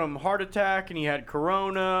died from heart attack and he had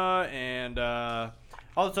corona and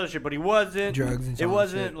all this other shit, but he wasn't. Drugs and it all that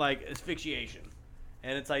wasn't shit. like asphyxiation.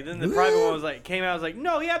 And it's like then the private one was like came out was like,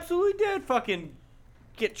 no, he absolutely did fucking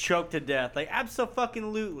get choked to death, like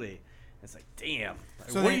abso-fucking-lutely. It's like, damn.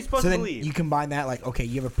 Like, what are you supposed to believe? You combine that, like, okay,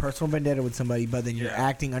 you have a personal vendetta with somebody, but then you're Yeah.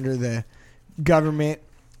 acting under the government,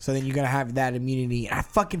 so then you're gonna have that immunity. And I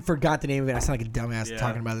fucking forgot the name of it. I sound like a dumbass Yeah.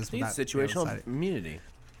 talking about this. It's without being situational able to immunity.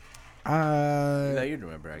 cite No, it. you'd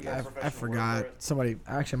remember, I guess. I forgot. Somebody.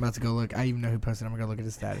 Actually, I'm about to go look. I even know who posted. I'm gonna go look at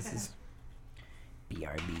his statuses.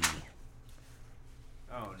 BRB.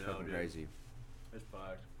 oh no, Fucking dude. crazy. It's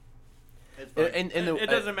fucked. It's And- fucked. and the- it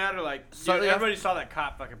doesn't matter. Like, dude, slightly off- everybody saw that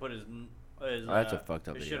cop fucking put his that's a fucked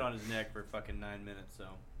up his video. shit on his neck for fucking 9 minutes. So.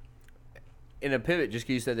 In a pivot, just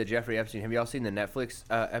 'cause you said that Jeffrey Epstein. Have y'all seen the Netflix Epstein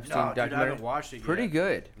No, dude, I documentary? haven't watched it Pretty yet.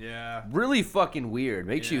 good. Yeah. Really fucking weird.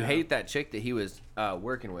 Makes you Yeah. hate that chick that he was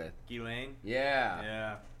working with. Ghislaine. Yeah.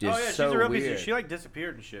 Yeah. Just oh yeah, she's so a real piece weird. of shit. She like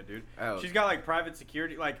disappeared and shit, dude. Oh. She's got like private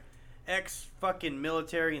security, like ex fucking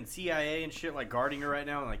military and CIA and shit, like guarding her right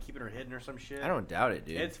now and like keeping her hidden or some shit. I don't doubt it,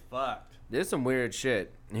 dude. It's fucked. There's some weird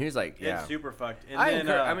shit. And he was like, yeah. It's super fucked. And I, then,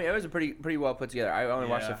 I mean, it was a pretty well put together. I only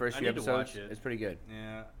watched Yeah, the first I few need to episodes. watch it. It's pretty good.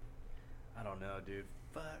 yeah. I don't know, dude.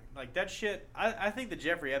 Fuck. Like that shit. I think the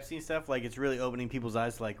Jeffrey Epstein stuff, like it's really opening people's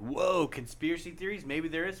eyes to like, whoa, conspiracy theories. Maybe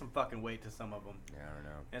there is some fucking weight to some of them. Yeah, I don't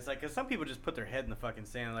know. And it's like, cause some people just put their head in the fucking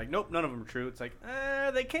sand, like, nope, none of them are true. It's like,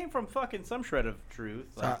 they came from fucking some shred of truth.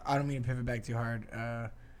 So Like, I don't mean to pivot back too hard.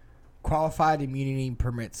 Qualified immunity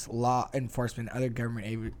permits law enforcement and other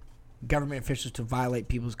government officials to violate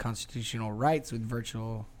people's constitutional rights with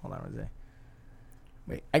virtual. Hold on, what is it?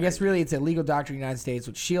 Wait, I guess really it's a legal doctrine in the United States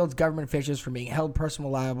which shields government officials from being held personally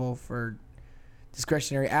liable for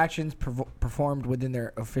discretionary actions performed within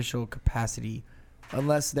their official capacity,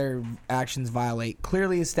 unless their actions violate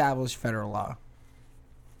clearly established federal law.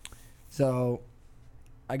 So,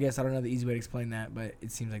 I guess I don't know the easy way to explain that, but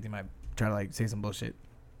it seems like they might try to like say some bullshit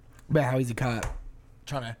about how he's a cop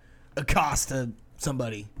trying to accost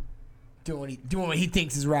somebody doing what he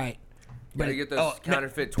thinks is right. Gotta get those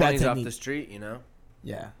counterfeit bad 20s off technique. the street, you know?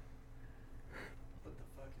 Yeah. what the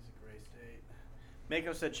fuck is a Gray State?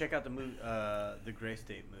 Mako said, check out the movie, the Gray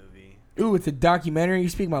State movie. Ooh, it's a documentary. You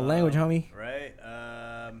speak my language, homie. Right.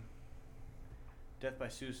 Death by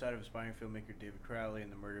suicide of aspiring filmmaker David Crowley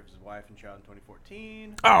and the murder of his wife and child in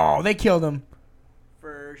 2014. Oh, they killed him.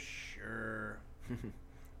 For sure.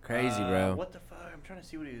 Crazy, bro. What the fuck? I'm trying to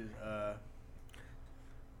see what he is.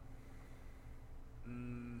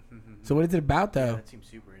 So what is it about Yeah, though? that seems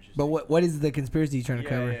super interesting. But what is the conspiracy he's trying to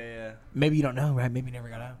cover? Yeah. Maybe you don't know, right? Maybe he never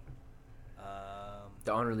got out.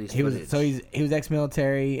 The unreleased He footage. was he was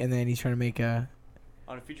ex-military, and then he's trying to make a.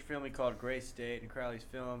 On a feature film he called Gray State, and Crowley's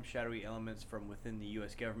film, shadowy elements from within the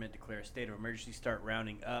U.S. government declare a state of emergency, start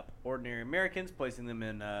rounding up ordinary Americans, placing them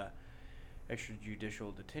in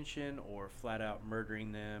extrajudicial detention, or flat out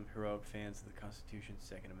murdering them. Heroic fans of the Constitution's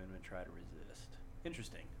Second Amendment try to resist.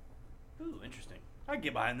 Interesting. Ooh, interesting. I'd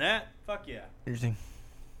get behind that. Fuck yeah. Interesting.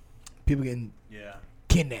 People getting Yeah.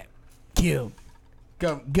 kidnapped, killed.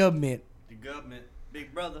 Government. The government.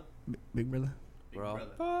 Big brother. Big brother. Big We're all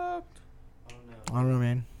brother. fucked. I don't know. I don't know,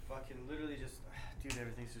 man. Fucking literally just, dude,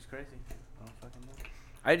 everything's just crazy. I don't fucking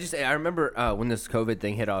know. I remember when this COVID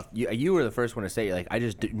thing hit off. You were the first one to say, like,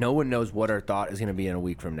 no one knows what our thought is going to be in a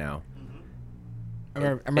week from now. I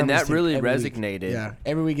remember And that saying really every week. resonated. Yeah,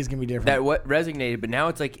 every week is gonna be different. That what resonated, but now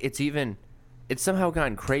it's like it's somehow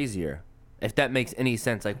gotten crazier. If that makes any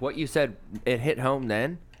sense, like what you said, it hit home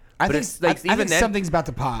then. I but think, it's like I even think then, something's about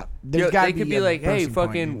to pop. There's they gotta could be a like, "Hey, bursting point,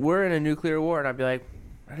 fucking, dude. we're in a nuclear war," and I'd be like,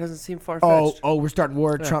 "That doesn't seem far fetched." Oh, we're starting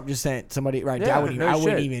war. Yeah. Trump just sent somebody right. Yeah, I wouldn't no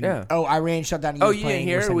even. shit, yeah. Oh, Iran shut down. A Oh, US you plane, didn't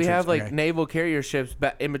we're hear? sending We troops. have like Okay. naval carrier ships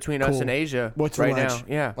in between us Cool. and Asia What's for right lunch?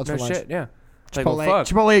 now. Yeah, What's no for lunch? shit. Yeah. It's like, well, Chipotle, fuck.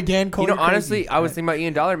 Chipotle again. You Call know, it crazy. honestly, I was Right. thinking about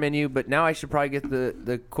eating dollar menu, but now I should probably get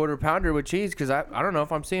the quarter pounder with cheese because I don't know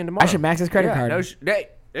if I'm seeing tomorrow. I should max his credit yeah, card. No hey,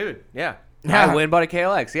 dude. Yeah. Yeah. I went and bought a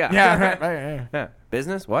KLX. Yeah. Yeah, right. Yeah.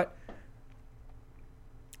 Business? What?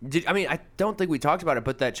 I don't think we talked about it,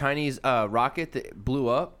 but that Chinese rocket that blew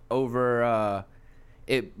up over,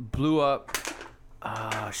 it blew up.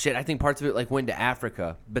 Shit, I think parts of it like went to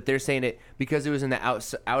Africa, but they're saying it because it was in the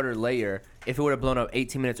outer layer. If it would have blown up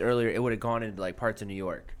 18 minutes earlier, it would have gone into like parts of New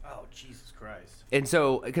York. Oh, Jesus Christ. And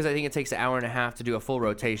so, because I think it takes an hour and a half to do a full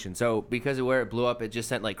rotation. So, because of where it blew up, it just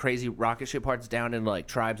sent like crazy rocket ship parts down into like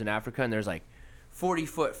tribes in Africa, and there's like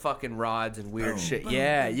 40-foot fucking rods and weird shit.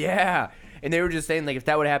 Yeah. And they were just saying, like, if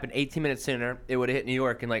that would have happened 18 minutes sooner, it would have hit New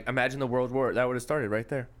York. And, like, imagine the world war. That would have started right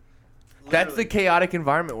there. That's the chaotic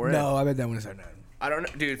environment we're in. No, I bet that wouldn't start nothing. I don't know.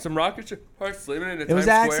 Dude, some rocket ship are slamming into It was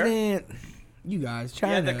Times Square. accident. You guys, Yeah,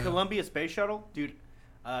 China. the Columbia Space Shuttle, dude. You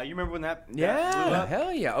remember when that blew Yeah, up?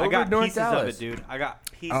 hell yeah. I Over got North pieces Dallas. of it, dude. I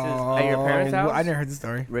got pieces. At your parents' house? I never heard the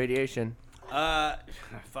story. Radiation.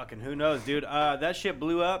 Fucking who knows, dude. That shit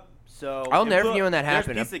blew up. So I'll it never blew forget up. when that There's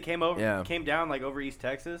happened. pieces that came Yeah. down like over East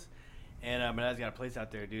Texas, and my dad's got a place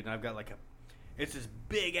out there, dude. And I've got like it's this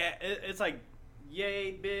big. It's like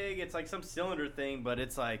yay big. It's like some cylinder thing, but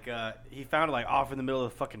it's like he found it like off in the middle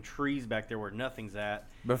of the fucking trees back there where nothing's at.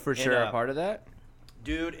 But for And, sure, a part of that?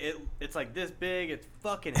 Dude, it's like this big. It's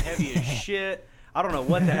fucking heavy as shit. I don't know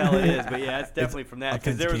what the hell it is, but yeah, it's definitely from that.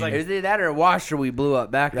 Because there was like Is it that or a washer we blew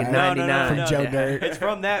up back in Right. no, 99? From Joe Dirt. It's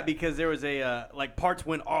from that because there was a like parts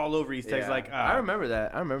went all over East Texas. Yeah. Like I remember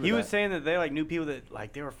that. he was saying that they like knew people that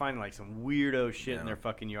like they were finding like some weirdo shit in their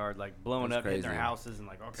fucking yard, like blowing That's up, hitting their crazy. houses, and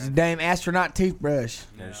like all It's kinds a of damn astronaut toothbrush.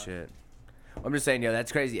 No shit. I'm just saying,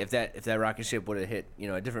 that's crazy. If that rocket ship would have hit,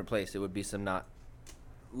 a different place, it would be some not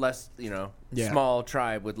less, Yeah. small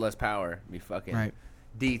tribe with less power. Be fucking Right.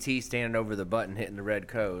 DT standing over the button hitting the red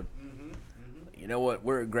code. You know what?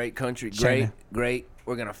 We're a great country. China. Great.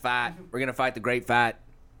 We're gonna fight. We're gonna fight the great fight.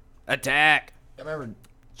 Attack. I remember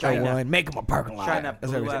China. China. Make them a parking lot. China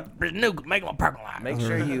That's what we blew said. up. There's nuke. Make them a parking lot. Make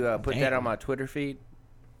sure you put that Damn. on my Twitter feed.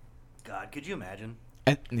 God, could you imagine,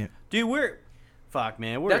 Yeah. dude? Fuck,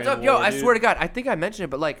 man. We're That's in up, yo. war, I dude. swear to God, I think I mentioned it,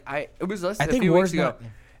 but like it was less I than a think few war's weeks ago. not.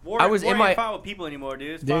 War, I was war in my- ain't fought with people anymore,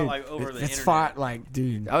 dude. It's fought Dude, like over the it's internet. fought like,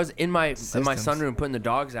 dude. I was in my Systems. sunroom putting the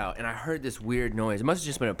dogs out, and I heard this weird noise. It must have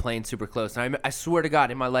just been a plane super close. And I swear to God,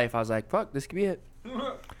 in my life, I was like, "Fuck, this could be it.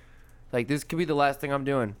 Like this could be the last thing I'm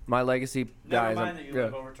doing. My legacy Never dies." mind that you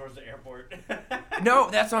live over towards the airport. No,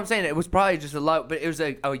 that's what I'm saying. It was probably just a lot, but it was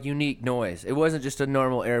a unique noise. It wasn't just a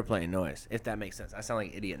normal airplane noise, if that makes sense. I sound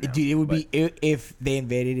like an idiot now. Dude, it would but be if they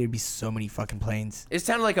invaded. It'd be so many fucking planes. It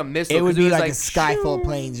sounded like a missile. It would 'cause be was like a sky full of shoo.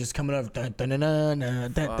 planes just coming over. Dun, dun, dun, dun,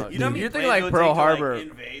 dun, dun, You know how dude. many You're thinking planes like it would Pearl take to, Harbor.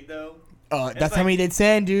 invade though. That's It's how many they'd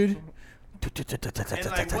send, dude. And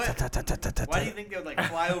like what? Why do you think they would like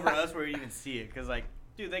fly over us where we didn't even see it? Because like,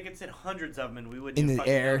 dude, they could send hundreds of them and we wouldn't In even the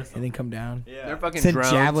fucking air notice them. and then come down. Yeah. They're fucking Send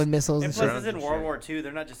drones. javelin missiles And and plus, shit. it's in and World shit. War II.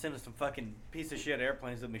 They're not just sending some fucking piece of shit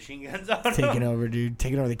airplanes with machine guns on them. Taking over, dude.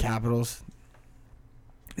 Taking over the capitals.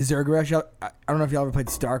 Zerg y'all, I don't know if y'all ever played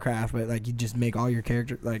StarCraft, but like you just make all your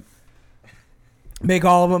characters like make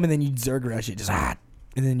all of them, and then you Zerg rush it, just and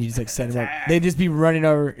then you just like send them up. They'd just be running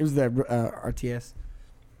over. It was the RTS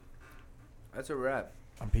That's where we're at.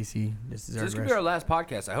 on PC. Just So this Zerg could be our rush. last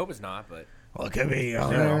podcast. I hope it's not, but Well, it could be. We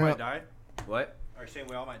all might die. what? Are you saying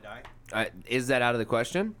we all might die? Is that out of the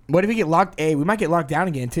question? What if we get locked? Hey, we might get locked down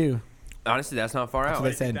again too. Honestly, that's not far That's out. what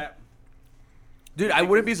they said. That, Dude, I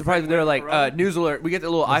wouldn't be surprised if they're like, news alert. We get the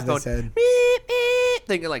little That's what iPhone. they said. Beep, beep,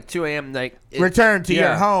 thinking like 2 a.m. Like Return to your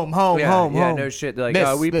yeah. home, home, yeah, home, yeah, home. no shit. They're like,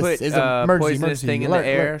 This- we this put is an emergency, poisonous emergency. thing in Alert, the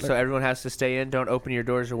air, alert, so alert. everyone has to stay in. Don't open your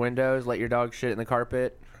doors or windows. Let your dog shit in the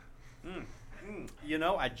carpet. you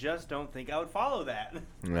know, I just don't think I would follow that.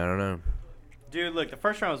 I don't know. Dude, look, the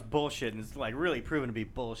first round was bullshit, and it's like really proven to be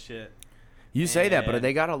bullshit. You say that, but And-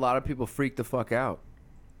 they got a lot of people freak the fuck out,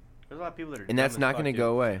 There's a lot of people that are and that's not going to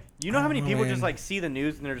go away. You know how many Oh, people man. just like see the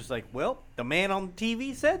news and they're just like, well, the man on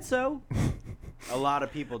TV said so. A lot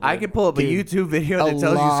of people do. I can pull up a Dude, YouTube video a that tells you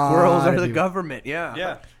lot squirrels of are the people. government. Yeah.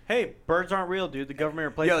 Yeah. Hey, birds aren't real, dude. The government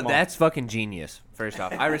replaced Yo, them all. that's fucking genius. First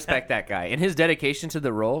off, I respect that guy and his dedication to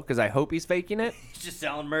the role because I hope he's faking it. He's just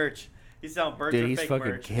selling merch. He's selling birds Dude, for he's fake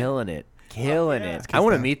fucking merch. killing it. Killing yeah. it. It's good I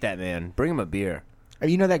want to stuff. meet that man. Bring him a beer.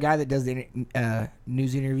 You know that guy that does the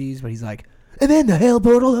news interviews, but he's like, and then the hell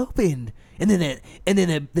portal opened, and then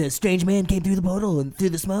the strange man came through the portal and through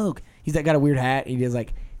the smoke. He's got a weird hat. And he does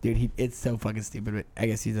like, dude, it's so fucking stupid. But I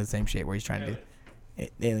guess he's the same shit where he's trying to do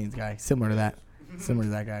aliens guy, similar to that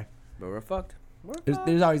guy. But we're fucked.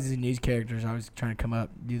 There's always these news characters always trying to come up,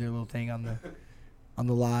 do their little thing on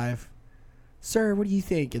the live. Sir, what do you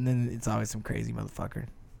think? And then it's always some crazy motherfucker.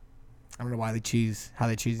 I don't know how they choose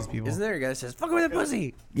these people. Isn't there a guy that says, fuck with that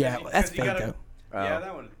pussy? Yeah, well, that's Because you fake gotta- though. Yeah,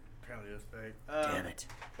 that one apparently is fake. Damn it.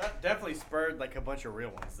 That definitely spurred like a bunch of real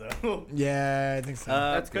ones though. Yeah, I think so.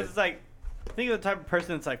 That's Because good. it's like, think of the type of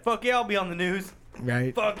person that's like, fuck yeah, I'll be on the news.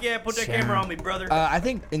 Right? Fuck yeah, put that Sure. camera on me, brother. I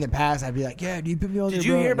think in the past I'd be like, yeah, do you put me on Did there,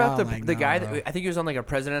 you bro? hear about No, the I'm like, the nah, guy bro. that I think he was on like a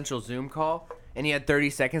presidential Zoom call and he had 30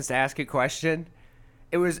 seconds to ask a question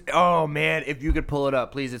It was, oh man, if you could pull it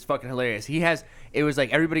up, please, it's fucking hilarious. It was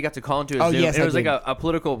like everybody got to call into a Zoom. yes, it I was did. like a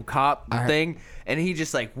political cop thing, and he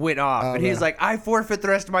just like went off, Oh, and he's yeah. like, I forfeit the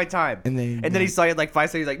rest of my time. And then- he saw it like 5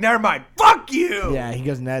 seconds, he's like, never mind, fuck you. Yeah, he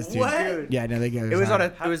goes nuts, dude. What? Yeah, no, they go. It was on a,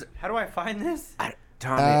 it was, How do I find this?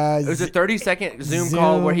 Tommy, it was a 30-second Zoom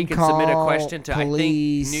call where he could submit a question to,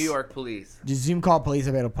 police. I think, New York police. Just Zoom call police.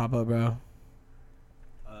 I bet it'll pop up, bro.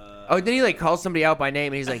 Oh, then he like calls somebody out by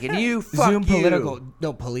name, and he's like, and you, fuck Zoom you. political.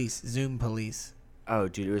 No, police. Zoom police. Oh,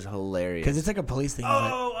 dude, it was hilarious. Because it's like a police thing. It's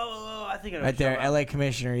like- I think I know right there, LA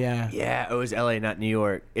commissioner. Yeah. Yeah, it was LA, not New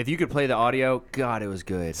York. If you could play the audio, God, it was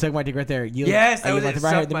good. Suck my dick right there. You, Yes, that you was want it. the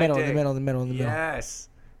right here, Suck the my middle, dick. the middle, the middle, the middle. Yes.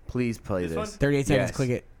 Please play This one? this. 38 seconds. Yes. Click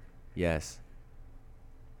it. Yes.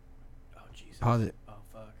 Oh Jesus. Pause it. Oh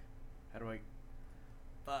fuck. How do I?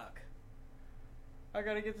 Fuck. I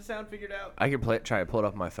gotta get the sound figured out. I could try to pull it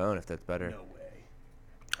off my phone if that's better. No way.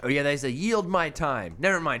 Oh yeah, they say yield my time.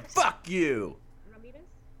 Never mind. Fuck you. Ramirez?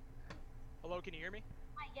 Hello, can you hear me?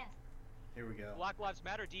 Hi, yes. Here we go. Black Lives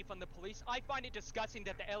Matter, defund the police. I find it disgusting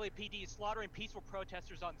that the LAPD is slaughtering peaceful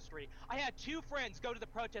protesters on the street. I had 2 friends go to the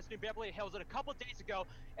protest in Beverly Hills a couple days ago,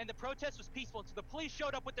 and the protest was peaceful until the police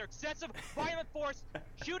showed up with their excessive violent force,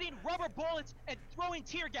 shooting rubber bullets and throwing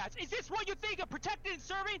tear gas. Is this what you think of protecting and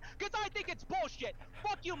serving? Because I think it's bullshit.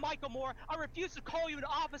 Fuck you, Michael Moore. I refuse to call you an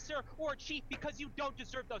officer or a chief because you don't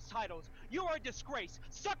deserve those titles. You are a disgrace.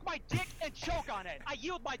 Suck my dick and choke on it. I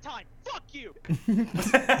yield my time. Fuck you.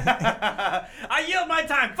 I yield my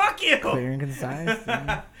time. Fuck you. Clear and concise.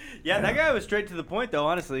 dude. Yeah, that guy was straight to the point, though.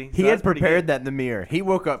 Honestly, He So had that's pretty prepared good. that in the mirror. He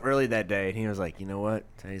woke up early that day and he was like, you know what?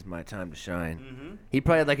 Today's my time to shine. Mm-hmm. He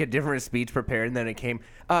probably had like a different speech prepared, and then it came,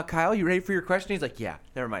 Kyle, you ready for your question? He's like, yeah,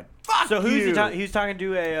 never mind. Fuck So who's you. he talking? He's talking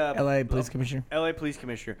to a LA police commissioner. LA police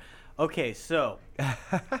commissioner. Okay, so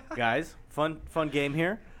guys, fun game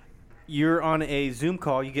here. You're on a Zoom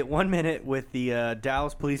call. You get 1 minute with the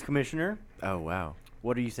Dallas police commissioner. Oh, wow.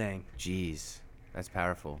 What are you saying? Jeez. That's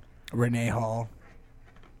powerful. Renee Hall.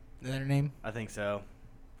 Is that her name? I think so.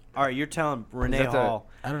 All right, you're telling Renee that the- Hall.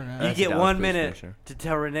 I don't know. You That's get the 1 Dallas minute police commissioner. to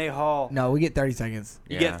tell Renee Hall. No, we get 30 seconds.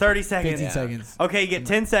 You Yeah. get 30 seconds. 15 seconds. Okay, you get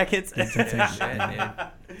 10 seconds. 10 seconds.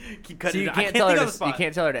 Keep So cutting you it. I can't tell her think on the to spot. you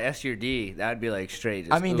can't tell her to S your D. That would be like straight.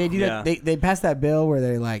 Just, I mean, they do Yeah. that. They passed that bill where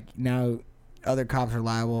they're like, now other cops are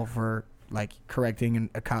liable for like correcting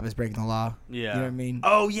a cop is breaking the law. Yeah. You know what I mean?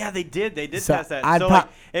 Oh yeah, they did. They did So pass that. I'd So pop-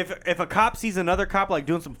 like, if a cop sees another cop like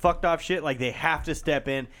doing some fucked off shit, like they have to step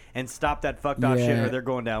in and stop that fucked off shit, Yeah. or they're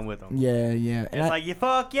going down with them. Yeah, yeah. And It's like you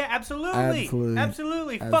fuck yeah, absolutely,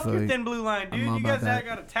 Absolutely. Fuck your Absolutely. thin blue line, I'm dude. all You guys about that.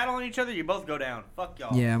 got a tattle on each other, you both go down. Fuck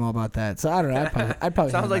y'all. yeah, I'm all about that. So I don't know. I'd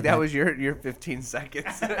probably sounds handle like it that like was your 15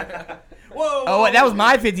 seconds. Whoa. Oh, wait, that was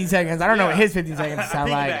my 15 seconds. I don't know what his 15 seconds I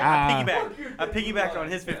sound like. I piggybacked on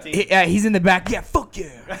his 15. He's in the back. Yeah, fuck yeah.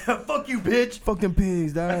 Fuck you, bitch. Fuck them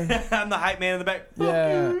pigs, dog. I'm the hype man in the back. Fuck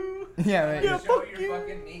Yeah. you. Yeah, right. Yeah, fuck you. I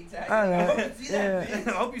don't know. Yeah, I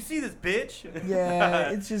hope you see this, bitch.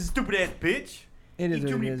 yeah. It's just Stupid ass bitch. it is Eat what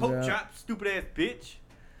too it many is, pork bro. chops, stupid ass bitch.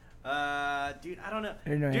 Dude, I don't know.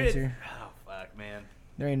 There's no Dude, answer. oh fuck, man.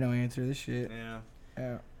 There ain't no answer to this shit. Yeah,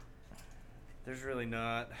 Yeah. there's really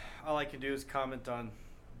not. All I can do is comment on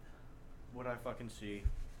what I fucking see.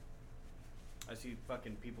 I see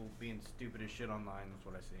fucking people being stupid as shit online. That's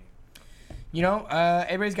what I see. You know,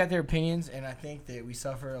 everybody's got their opinions, and I think that we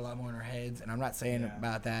suffer a lot more in our heads. And I'm not saying Yeah.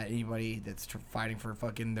 about that anybody that's fighting for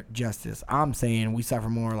fucking justice. I'm saying we suffer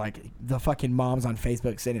more like the fucking moms on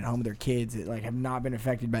Facebook sitting at home with their kids that like have not been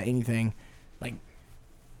affected by anything. Like,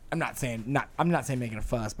 I'm not saying making a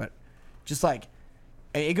fuss, but just like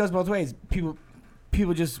it goes both ways.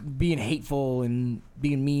 People just being hateful and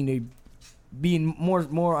being mean to being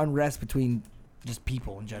more unrest between just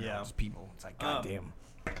people in general. Yeah. Just people. It's like goddamn.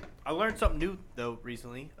 I learned something new though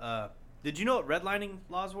recently. Did you know what redlining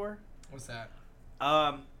laws were? What's that?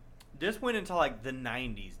 This went into like the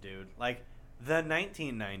 90s, dude. Like the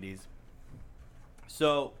 1990s.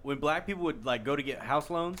 So when black people would like go to get house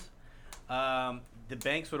loans, the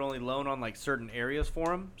banks would only loan on like certain areas for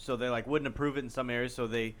them. So they like wouldn't approve it in some areas. So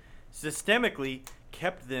they systemically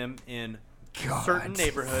kept them in certain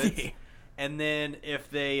neighborhoods. And then if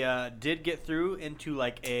they did get through into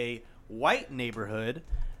like a white neighborhood,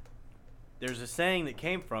 there's a saying that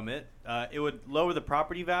came from it. It would lower the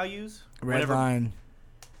property values. Red whenever- line.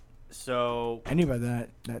 So I knew about that.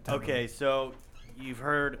 Type okay, of- so you've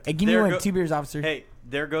heard. Hey, give me there one. go- 2 beers, officer. Hey,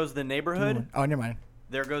 there goes the Give me neighborhood. one. Oh, never mind.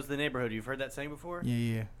 There goes the neighborhood. You've heard that saying before? Yeah,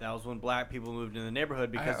 yeah. That was when black people moved into the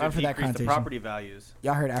neighborhood because I've it heard that decreased the connotation. property values.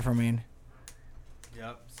 Y'all heard Afro Man.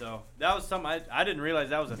 Yep. So that was something I didn't realize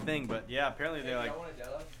that was a thing, but yeah, apparently they like.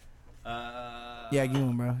 Yeah, give me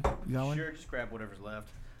one, bro. You got one? Sure, just grab whatever's left.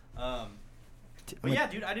 But yeah,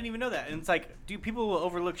 dude, I didn't even know that. And it's like, dude, people will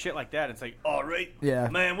overlook shit like that. It's like, oh, right? Yeah.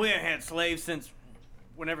 Man, we ain't had slaves since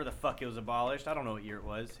whenever the fuck it was abolished. I don't know what year it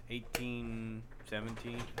was.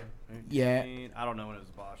 1817? Yeah. I don't know when it was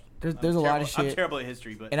abolished. There's a lot of shit. I'm terrible at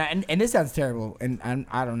history, but... And this sounds terrible, and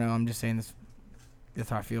I don't know. I'm just saying this. That's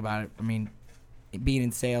how I feel about it. I mean, being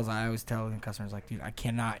in sales, I always tell the customers, like, dude, I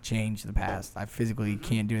cannot change the past. I physically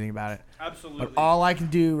can't do anything about it. Absolutely. But all I can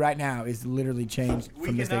do right now is literally change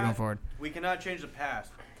from this day going forward. We cannot change the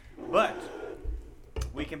past, but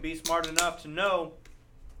we can be smart enough to know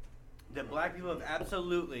that black people have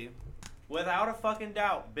absolutely, without a fucking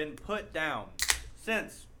doubt, been put down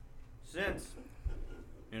since,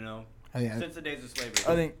 you know, since the days of slavery.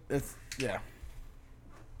 I think that's, yeah.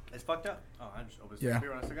 It's fucked up. Oh, I just opened Yeah. some beer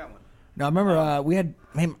when I still got one. No, I remember I went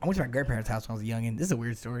to my grandparents' house when I was a youngin'. This is a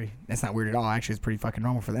weird story. That's not weird at all. Actually, it's pretty fucking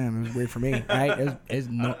normal for them. It was weird for me, right? It was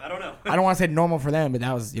I don't know. I don't want to say normal for them, but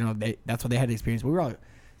that was, you know, that's what they had to experience. We were all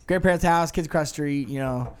grandparents' house, kids across the street, you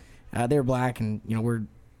know, they were black, and you know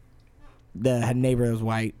had a neighbor that was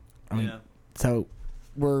white. I mean, Yeah. so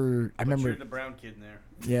I remember You're the brown kid in there.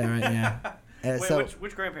 Yeah, right, yeah. Wait, So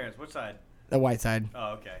which grandparents? Which side? the white side.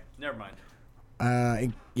 Oh, okay. Never mind.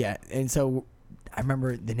 And so I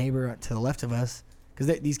remember the neighbor to the left of us,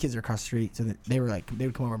 because these kids are across the street, so they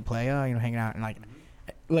would come over and play, hanging out, and like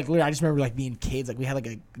literally, I just remember like being kids, like we had like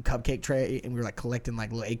a cupcake tray, and we were like collecting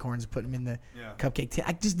like little acorns, and putting them in the cupcake tin.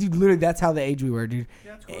 Dude, literally, that's how the age we were, dude.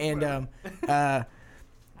 Yeah, that's cool. And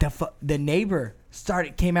the neighbor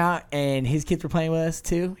came out, and his kids were playing with us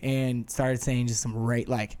too, and started saying just some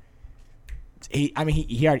like. You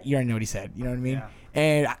already know what he said. You know what I mean? Yeah.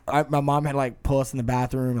 And my mom had to like pull us in the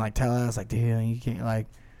bathroom and like tell us like, dude, you can't like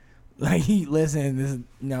listen. This is, you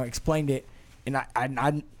know, explained it, and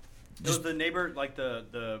I Was the neighbor like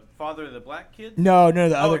the father of the black kid? No,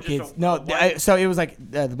 the other just kids. So it was like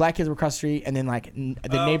the black kids were across the street, and then like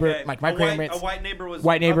the neighbor, okay. like my grandparents. A white neighbor was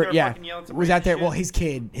white neighbor, out there yeah, fucking yelling some was racist out there. shit? Well, his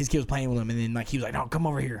kid was playing with him, and then like he was like, "No, come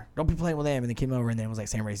over here, don't be playing with them." And then came over, and then was like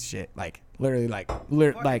saying racist shit, like literally, like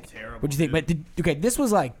terrible, what'd you think? dude. But okay, this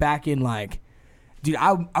was like back in like, dude,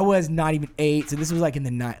 I was not even 8, so this was like in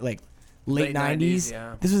the late 90s.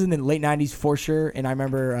 Yeah. This was in the late 90s for sure, and I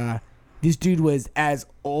remember this dude was as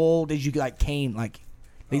old as you like came, like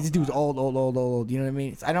this dude was old. You know what I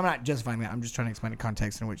mean? I'm not justifying that. I'm just trying to explain the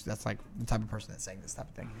context in which that's like the type of person that's saying this type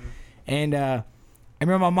of thing. And I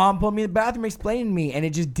remember my mom pulled me in the bathroom explaining to me, and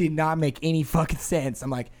it just did not make any fucking sense.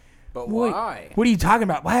 I'm like, But "Wait, why? What are you talking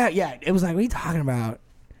about? Why?" Yeah, it was like, what are you talking about?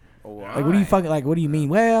 Why? Like, what do you fucking like? What do you mean?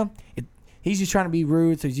 Well, he's just trying to be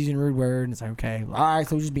rude, so he's using a rude word. And it's like, okay, all right,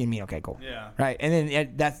 so he's just being mean. Okay, cool. Yeah. Right, and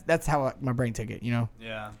then that's how my brain took it, you know.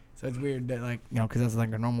 Yeah. So it's weird that like, you know, because that's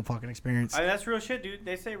like a normal fucking experience. I mean, that's real shit, dude.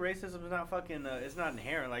 They say racism is not fucking. It's not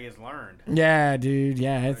inherent. Like it's learned. Yeah, dude.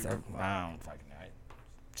 Yeah, it's I don't fucking know.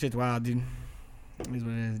 Shit's wild, dude. It is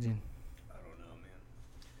what it is, dude. I don't know, man.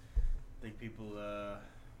 I think people. I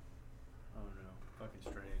don't know. Fucking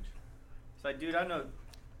strange. It's like, dude, I know.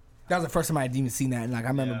 That was the first time I had even seen that, and like I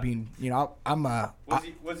remember Yeah. being, you know,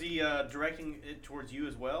 Was he directing it towards you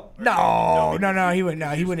as well? Or No, because he wouldn't. No,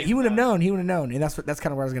 he you wouldn't. skipped He would have that. known. He would have known, and that's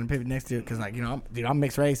kind of where I was gonna pivot next to it, because like, you know, I'm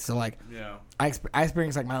mixed race, so like Yeah. I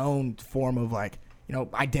experience like my own form of like, you know,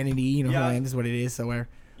 identity. You know, who I am. This is what it is. So where.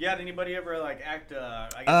 Yeah. Did anybody ever like act? I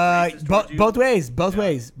guess, racist towards you? Both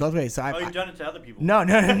ways. So Oh, you've done it to other people. No.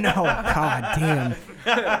 God damn.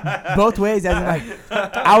 Both ways. As in, like,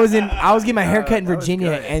 I was getting my hair cut in that was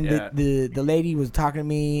Virginia, good, and yeah. the lady was talking to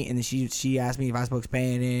me, and then she asked me if I spoke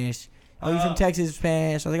Spanish. Oh, you from Texas,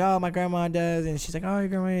 Spanish? I was like, oh, my grandma does, and she's like, oh, your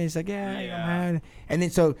grandma is. She's like, yeah. Yeah. And then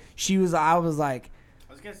so I was like.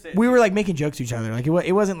 I was gonna say. We were like making jokes to each other. Like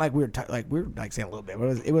it wasn't like we were saying a little bit.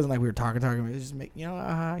 But it wasn't like we were talking. It was just you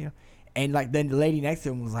know. And like then the lady next to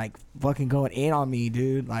him was like fucking going in on me,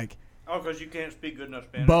 dude. Like Oh, because you can't speak good enough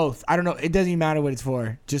Spanish. both. I don't know. It doesn't even matter what it's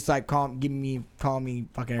for. Just like call me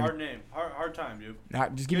fucking. Hard name. Hard time, dude. Nah,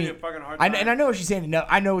 just give me a fucking hard I time. know what she's saying enough.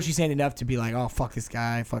 I know what she's saying enough to be like, oh fuck this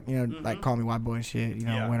guy, fuck, you know, like call me white boy and shit. You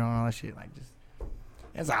know, Yeah. went on all that shit. Like just.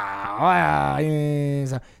 It's yeah.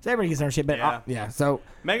 So everybody gets their shit, but Yeah. So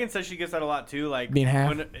Megan says she gets that a lot too, like Being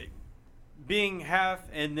half? being half,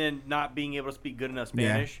 and then not being able to speak good enough Yeah.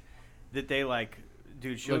 Spanish. That they like,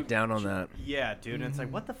 dude. Look down on that. Yeah, dude. And it's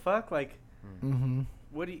like, what the fuck, like, mm-hmm.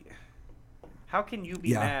 what do you? How can you be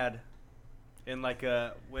Yeah. mad? In like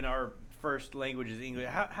when our first language is English,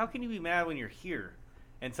 how can you be mad when you're here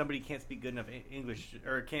and somebody can't speak good enough English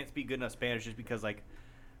or can't speak good enough Spanish just because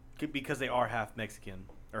they are half Mexican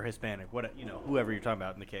or Hispanic, whoever you're talking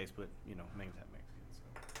about in the case, but Megan's half Mexican. So.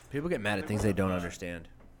 People get mad at things they don't understand.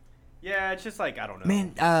 Yeah, it's just like I don't know.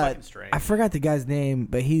 Man, fucking strange. I forgot the guy's name,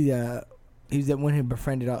 but he was the one who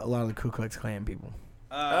befriended a lot of the Ku Klux Klan people.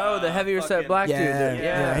 The heavier set fucking- black dude. Yeah, There.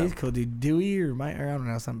 yeah, Yeah. he's cool, dude. Dewey or Mike, or I don't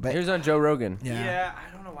know something. But He was on Joe Rogan. Yeah.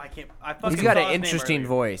 I don't know why I can't. I fucking He's got saw an his name interesting earlier.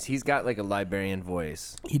 voice. He's got like a librarian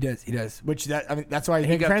voice. he does. Which that's why he's He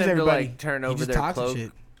making got friends with them to, everybody. like, turn he over just their talks and cloak.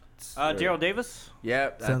 shit. Daryl Davis.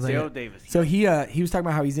 Yep. That's Sounds like Daryl it. Davis. So he was talking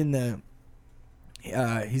about how he's in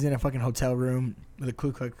he's in a fucking hotel room with a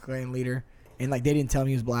Ku Klux Klan leader, and like they didn't tell him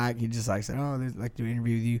he was black. He just like said, "Oh, there's like to do an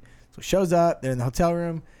interview with you." So shows up. They're in the hotel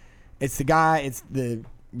room. It's the guy. It's the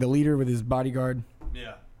leader with his bodyguard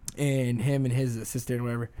Yeah. and him and his assistant or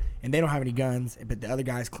whatever. And they don't have any guns, but the other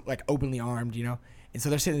guy's like openly armed, you know. And so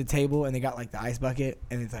they're sitting at the table and they got like the ice bucket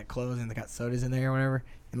and it's like closed and they got sodas in there or whatever.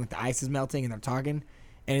 And like the ice is melting and they're talking.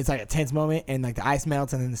 And it's like a tense moment and like the ice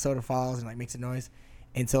melts and then the soda falls and like makes a noise.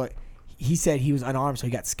 And so he said he was unarmed, so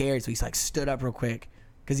he got scared. So he's like stood up real quick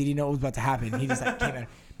because he didn't know what was about to happen. He just like came at him.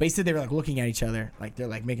 But he said they were like looking at each other, like they're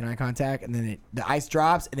like making eye contact. And then the ice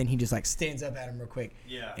drops and then he just like stands up at him real quick.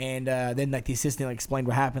 Yeah. And then like the assistant like explained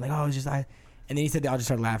what happened. Like, oh, it was just I. And then he said they all just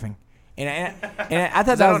started laughing. And I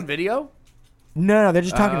thought Is that was on video? no, they're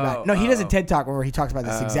just talking about it. No, he does a oh. TED Talk where he talks about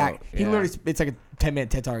this exact. He yeah. literally, it's like a 10-minute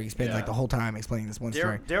TED Talk. He spends Yeah. like the whole time explaining this one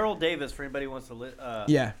story. Daryl Davis, for anybody who wants to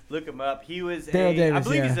Yeah. look him up. He was Daryl Davis, I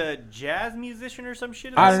believe yeah. he's a jazz musician or some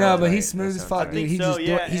shit. I don't know, sounds but right. he's smooth That as sounds fuck, right. dude. I He's think so, just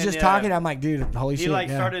yeah, he's and, just talking. I'm like, dude, holy He shit. like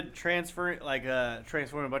yeah. started transferring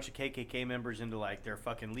a bunch of KKK members into like they're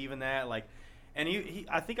fucking leaving that like. And he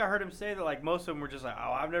I think I heard him say that like most of them were just like,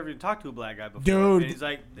 oh, I've never even talked to a black guy before. Dude, and he's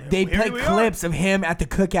like, They here play we are. clips of him at the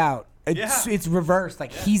cookout. It's, Yeah. it's reversed.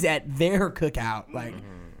 Like he's at their cookout. Like,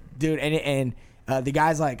 dude, and the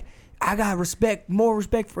guy's like, I got more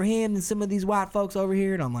respect for him than some of these white folks over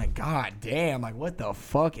here. And I'm like, God damn, like what the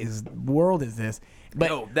fuck world is this? But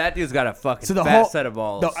Yo, that dude's got a fucking So the fat whole- set of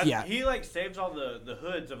balls. Yeah. He like saves all the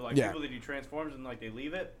hoods of like Yeah. people that he transforms and like they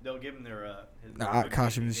leave it. They'll give him their his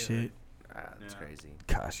costumes his- shit. That's Yeah. crazy.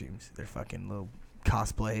 Costumes. They're fucking little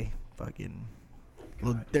cosplay. Fucking.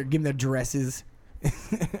 They're giving their dresses.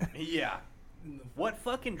 Yeah. What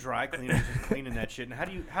fucking dry cleaners is cleaning that shit? And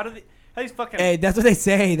how do these fucking Hey, that's what they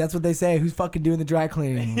say. That's what they say. Who's fucking doing the dry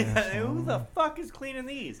cleaning? who the fuck is cleaning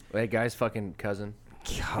these? That guy's fucking cousin.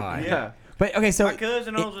 God. Yeah. But okay, so My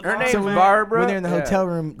cousin owns a her dog, name's so man. Barbara. when they're in the Yeah. hotel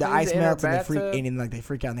room, the Cleans ice in her melts and they bathtub.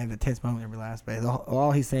 freak out and they have the tense moment every last. But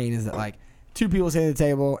all he's saying is that like two people sit at the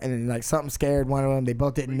table and then like something scared one of them. They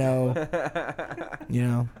both didn't know. You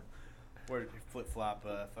know, Where flip flop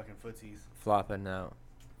fucking footsies, Flopping out.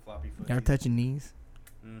 floppy footsies. y'all touching knees.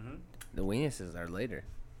 Mm-hmm. The weenuses are later.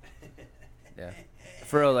 Yeah.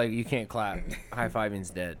 For real, like, you can't clap. High-fiving's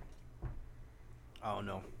dead. Oh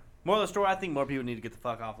no. More of the story. I think more people need to get the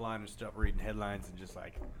fuck offline and stop reading headlines and just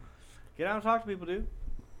like get out and talk to people, dude.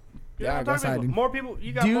 Get Yeah, out I and talk guess to I people. do. More people.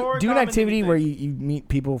 You got more. Do in an common than activity you where think. you meet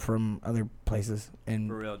people from other places and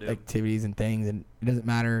For real, dude. activities and things, and it doesn't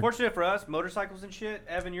matter. Fortunate for us, motorcycles and shit.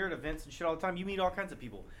 Evan, you're at events and shit all the time. You meet all kinds of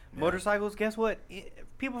people. Motorcycles. Guess what?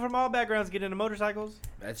 People from all backgrounds get into motorcycles.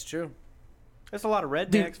 That's true. That's a lot of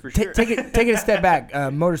rednecks Dude, for sure. take it a step back.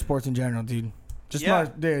 Motorsports in general, dude. Just yeah,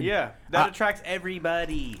 dude. Yeah, that attracts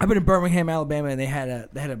everybody. I've been in Birmingham, Alabama, and they had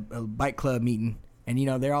a bike club meeting, and you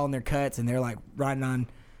know they're all in their cuts, and they're like riding on,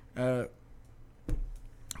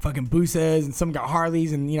 fucking Busas, and some got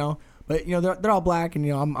Harleys, and you know, but you know they're all black, and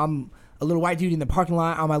you know I'm a little white dude in the parking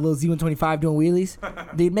lot on my little Z125 doing wheelies,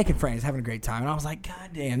 dude, making friends, having a great time, and I was like,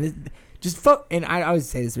 God damn, and I always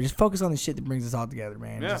say this, but just focus on the shit that brings us all together,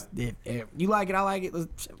 man. Yeah. Just, if you like it, I like it. There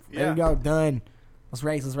Yeah. we go, done. Let's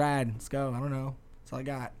race, let's ride, let's go. I don't know. That's all I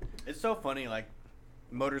got. It's so funny, like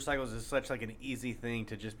motorcycles is such like an easy thing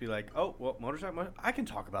to just be like, oh, well, motorcycle, I can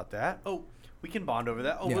talk about that. Oh, we can bond over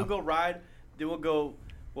that. Oh, Yeah. we'll go ride. Then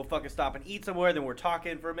we'll fucking stop and eat somewhere. Then we're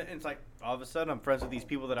talking for a minute. And it's like all of a sudden I'm friends with these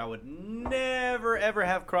people that I would never ever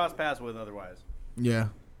have cross paths with otherwise. Yeah.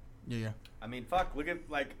 Yeah. I mean, fuck. Look at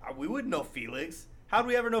like we wouldn't know Felix. How'd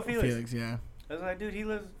we ever know Felix? Felix, yeah. I was like, dude, he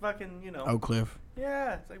lives fucking, you know. Oak Cliff.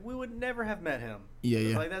 Yeah, it's like we would never have met him. Yeah, It's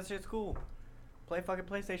yeah. like that's just cool. Play fucking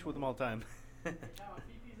PlayStation with him all the time.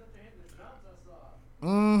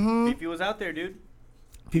 Mm-hmm. Fifi was out there, dude.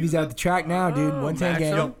 Fifi's out the track now, dude. Oh, 110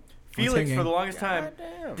 game. Maxim. Felix, game. for the longest time,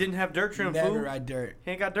 Goddamn. didn't have dirt trim, Never fool. ride dirt.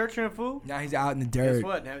 He ain't got dirt trim, fool. Now he's out in the Guess dirt.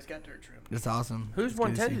 what? Now he's got dirt trim. That's awesome. Whose It's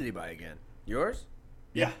good to 110 see. did he buy again? Yours?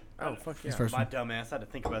 Yeah. Oh, fuck yeah. His first My one. dumb ass had to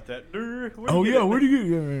think about that. Oh yeah, where'd you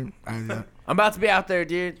get it? Yeah. I'm about to be out there,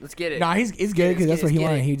 dude. Let's get it. Nah, it's good because that's what he Let's get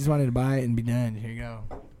wanted. it. He just wanted to buy it and be done. Here you go.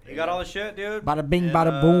 He got all the shit, dude. Bada bing, And,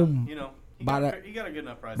 bada boom. You know, He got Bada- a good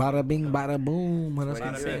enough price. Bada bing, bada boom. What else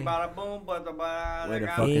can I Bada say? bing, bada boom, bada bada. Way to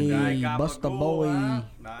got fucking the Hey, guy Busta gabagool, Boy. huh?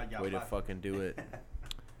 Nah, y'all Way to fuck. fucking do it.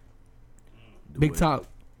 Big talk.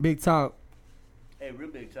 Big talk. Hey, real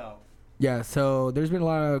big talk. Yeah, so there's been a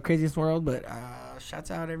lot of craziness in the world, but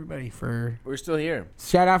shouts out everybody for We're still here.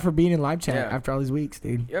 shout out for being in live chat Yeah. after all these weeks,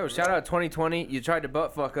 dude. Yo, shout out 2020. You tried to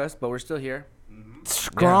butt fuck us, but we're still here.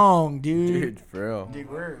 Strong, dude. Dude, for real. Dude,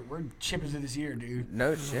 we're chipping to this year, dude.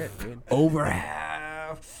 No shit, dude. Over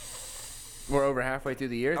half. We're over halfway through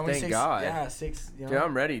the year. I would Thank say God. Yeah, 6. You know? Dude,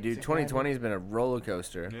 I'm ready, dude. 6, 2020 has been a roller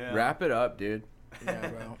coaster. Yeah. Wrap it up, dude. Yeah,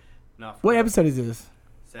 bro. Nah, for What real. episode is this?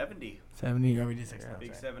 70. 70. Oh, we did 6.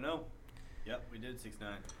 Big 7-0. Yep, we did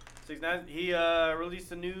 6-9. 6-9. He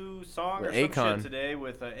released a new song With or some Akon. shit today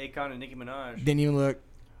with Akon and Nicki Minaj. Didn't even look.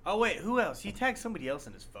 Oh wait, who else? He tagged somebody else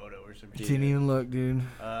in his photo or some shit. Didn't even look, dude.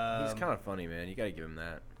 He's kind of funny, man. You gotta give him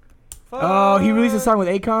that. Oh, he released a song with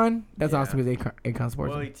Akon? That's Yeah. awesome because Akon supports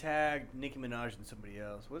Well, he him. tagged Nicki Minaj and somebody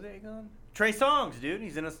else. Was it Akon? Trey Songz, dude.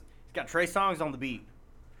 He's got Trey Songz on the beat.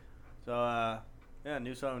 So yeah,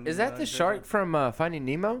 new song. Is Nicki that the Minaj, Trey shark Songz. from Finding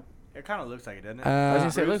Nemo? It kind of looks like it, doesn't it? I was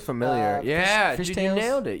gonna say, it Bruce? looked familiar. Fish- Yeah, fish dude, tails? you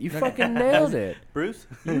nailed it. You fucking nailed it. Bruce?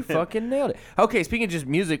 You fucking nailed it. Okay, speaking of just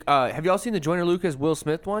music, have y'all seen the Joyner Lucas Will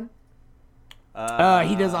Smith one?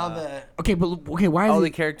 He does all the. Okay, but okay, why All is the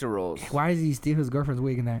he? character roles. Why does he steal his girlfriend's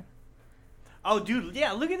wig in that? Oh, dude,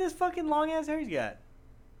 yeah. Look at this fucking long ass hair he's got.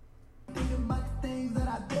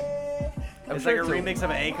 It's like a remix of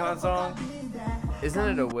an Akon song. Isn't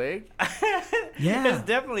it a wig? Yeah. It's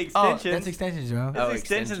definitely Oh, extensions. that's extensions, bro. It's Oh,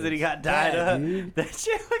 extensions that he got dyed Yeah, up. dude. That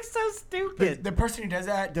shit looks so stupid. The person who does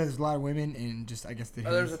that does a lot of women and just I guess the.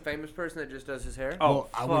 Oh, there's a famous person that just does his hair. Oh, Well,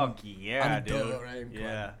 I fuck wouldn't- yeah, I'm dude. duh, right?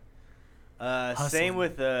 Yeah. Hustling. Same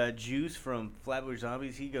with Juice from Flatbush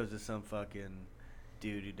Zombies. He goes to some fucking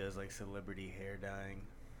dude who does like celebrity hair dyeing.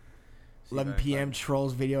 See if 11 I can p.m. find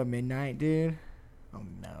trolls video at midnight, dude. Oh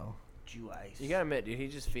no. Juice. You gotta admit, dude,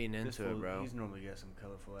 he's just feeding This into it, fool, bro. He's normally got some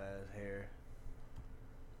colorful ass hair.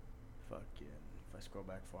 Fuck yeah. If I scroll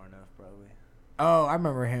back far enough, probably. Oh, I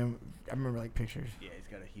remember him. I remember like pictures. Yeah, he's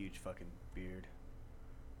got a huge fucking beard.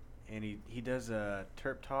 And he does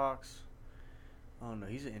Terp Talks. Oh no,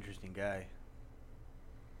 he's an interesting guy.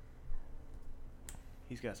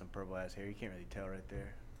 He's got some purple ass hair. You can't really tell right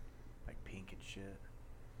there. Like pink and shit.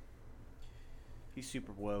 He's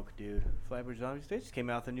super woke, dude. Flatbush Zombies. They just came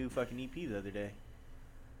out with a new fucking EP the other day.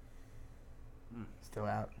 Still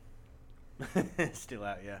out. Still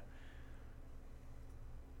out, yeah.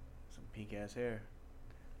 Some pink ass hair.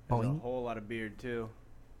 There's a Boing. whole lot of beard too.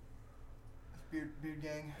 Beard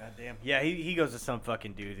gang. God damn. Yeah, he goes to some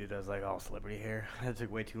fucking dude who does like all celebrity hair. That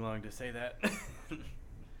took way too long to say that.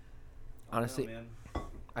 Honestly, man.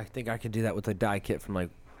 I think I could do that with a dye kit from like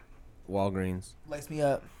Walgreens. Lace me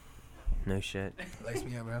up. No shit. Lace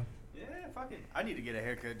me up, bro. Yeah, fucking. I need to get a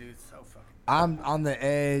haircut, dude. It's so fucking. I'm on the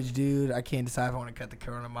edge, dude. I can't decide if I want to cut the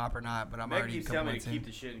Corona mop or not, but I'm Meg already keeps a telling couple me to months keep in.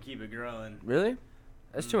 the shit and keep it growing. Really?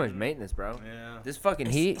 That's too much maintenance, bro. Yeah. This fucking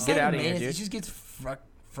It's- heat, it's get not out of even here, maintenance, dude. It just gets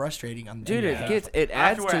frustrating on the Dude, end. it I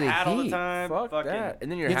have adds to to wear a the hat all the heat. time, Fuck fucking- that.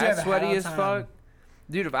 And then your You have to hat's have a hat sweaty all as the fuck. time.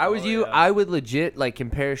 Dude, if I was Oh, you, yeah. I would legit like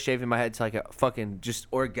compare shaving my head to like a fucking just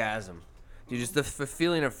orgasm. Dude, just the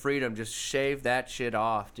feeling of freedom. Just shave that shit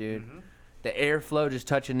off, dude. Mm-hmm. The airflow just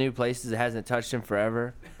touching new places it hasn't touched in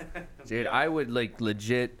forever. Dude, I would like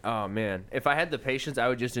legit. Oh man, if I had the patience, I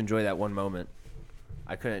would just enjoy that one moment.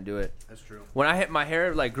 I couldn't do it. That's true. When I hit my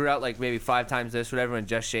hair, like grew out like maybe 5 times this, whatever, and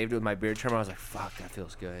just shaved it with my beard trimmer, I was like, "Fuck, that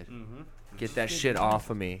feels good. Mm-hmm. Get that shit off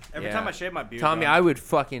of me." Every Yeah. time I shave my beard, Tommy, though, I would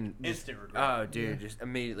fucking just, instant regret. oh, dude, just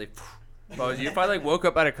immediately. If I was you, if I like woke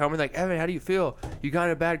up out of coma, like Evan, how do you feel? You got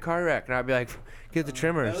in a bad car wreck, and I'd be like, get the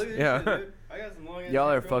trimmers. Look at this Yeah, shit, dude. I got some long ass y'all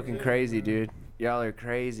hair are growing, fucking too. crazy, dude. Y'all are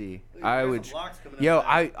crazy. Look, I got would. some locks coming Yo,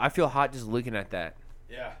 out of that. I feel hot just looking at that.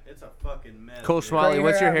 Yeah, it's a fucking mess. Cole dude. Schmalley, your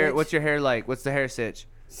what's hair your out, hair? bitch. What's your hair like? What's the hair sitch?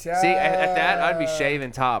 See, at that, I'd be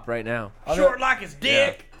shaving top right now. Short like his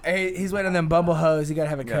dick. Hey, he's waiting on them bumble hoes. You gotta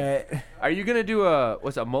have a Yeah. cut. Are you gonna do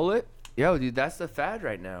a mullet? Yo, dude, that's the fad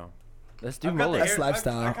right now. Let's do I've got the mullets. That's hair-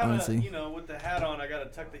 lifestyle, I kinda, honestly. You know, with the hat on, I gotta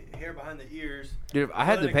tuck the hair behind the ears. Dude, if I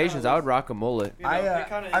had then the it kinda patience, I would looks- rock a mullet. You know, it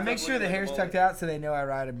kinda I ends make up sure the looking hair's like a tucked out so they know I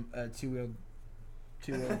ride a two-wheel.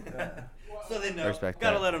 So they know. respect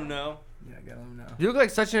Gotta that. let them know. Yeah, I gotta let 'em know. You look like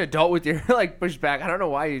such an adult with your hair like pushed back. I don't know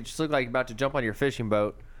why you just look like about to jump on your fishing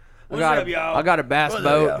boat. What's I got up, y'all? I got a bass What's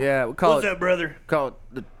up, boat. y'all? Yeah, we call What's it up, brother? call it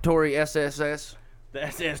the Tory SSS. The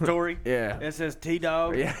SS Tory. Yeah. SST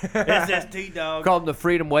dog. Yeah. SST dog. Call him the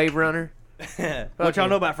Freedom Wave Runner. What y'all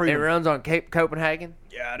know about It freedom? runs on Cape Copenhagen.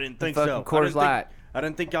 Yeah, I didn't think fucking so. Coors Light. I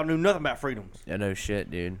didn't think y'all knew nothing about freedoms. Yeah, no shit,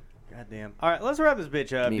 dude. God God damn. All right, let's wrap this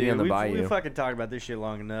bitch up, Meet me dude. on the We bayou. fucking talked about this shit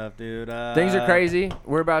long enough, dude. Things are crazy.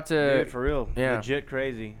 We're about to. Dude, for real. Yeah. Legit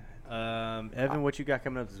crazy. Evan, what you got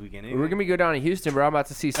coming up this weekend? We're gonna be go down to Houston, bro. I'm about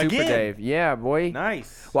to see Super Again? Dave. Yeah, boy.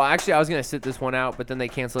 Nice. Well, actually, I was gonna sit this one out, but then they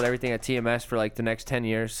canceled everything at TMS for like the next 10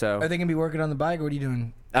 years. So, Are they gonna be working on the bike, or what are you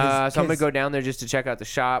doing? so I'm gonna go down there just to check out the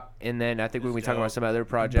shop, and then I think we're gonna be talking about some other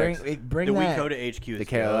projects. Bring The that. Dakota HQ is The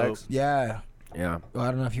KLX. Yeah. Yeah. Well,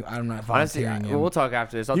 I don't know if I'm not Honestly, volunteering. we'll talk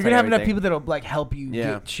after this. I'll You're tell gonna have you enough everything. people that'll like help you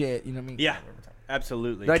Yeah. get shit. You know what I mean? Yeah,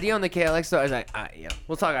 absolutely. The idea on the KLX though is like, yeah,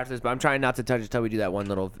 we'll talk after this, but I'm trying not to touch it until we do that one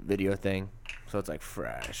little video thing, so it's like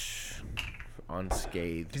fresh,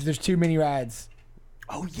 unscathed. Because there's too many rides.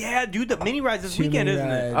 Oh yeah, dude, the mini rides this Too weekend, many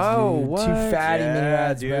isn't it? rides, Oh, dude. what? Too fatty mini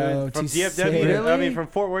rides, dude. bro. From Too DFW, sick. Really? I mean, from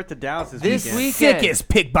Fort Worth to Dallas This weekend. week- Sickest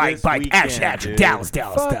pig bike This bike weekend, action action dude. Dallas Fuck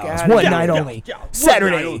Dallas. outta One here. night only.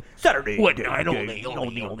 Saturday. One night only.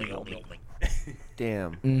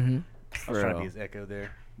 Damn. Mm-hmm. I was trying to be his echo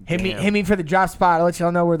there. Hit me for the drop spot. I'll let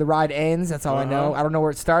y'all know where the ride ends. That's all I know. Uh-huh. I don't know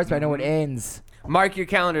where it starts, but I know where it ends. Mark your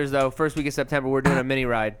calendars though. First week of September, we're doing a mini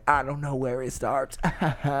ride. I don't know where it starts,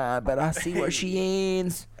 but I see where she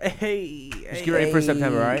ends. Hey, Just get ready for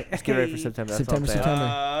September, all right? Just get ready for September. That's all I'm saying. September.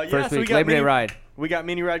 Yeah, First so we week, got Labor Day mini, ride. We got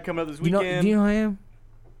mini ride coming up this Do you know weekend. who I am?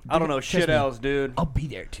 I don't know Trust shit me. else, dude. I'll be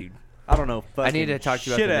there, dude. I don't know. I need to fucking talk to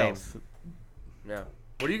you about shit the name. else. Yeah.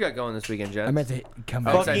 What do you got going this weekend, Jen? I meant to come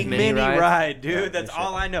Oh, back. it's like Fucking mini mini ride? ride, dude. Yeah, That's shit.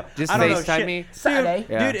 all I know. Just I don't know FaceTime shit. me? Saturday.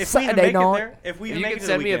 Yeah. Dude, if Saturday we can make night. it there, if we You can make can it to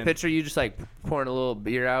send the me a weekend. picture. You just like pouring a little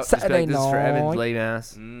beer out. Just be Saturday like, this is for Evan's night. lame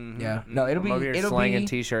ass. Mhm. Yeah. No, it'll I'm over here be slanging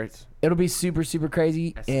t-shirts. it'll be super super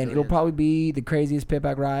crazy, That's and it'll brilliant. probably be the craziest pit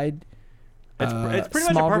bike ride. It's pretty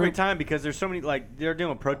much a small perfect group. time because there's so many, like, they're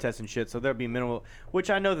doing protests and shit, so there'll be minimal,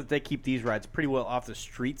 which I know that they keep these rides pretty well off the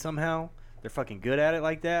street somehow. They're fucking good at it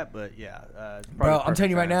like that, but yeah. It's probably Bro, the I'm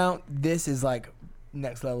telling you right perfect now, this is like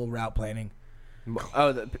next level route planning.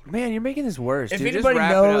 Oh, man, you're making this worse. If dude. Just anybody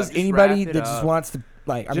wrap it up. knows Just anybody wrap it that just up. wants to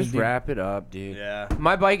like, I mean, Just dude, wrap it up, dude. time. Yeah.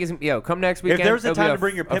 My bike is come next weekend. If there was a it'll be time to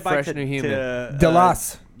bring your pit bike fresh to, new human.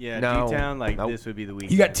 Dallas, yeah, No. D-Town, like, Nope. this would be the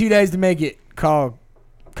week. you got 2 days to make it. Call,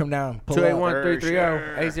 come down, pull up.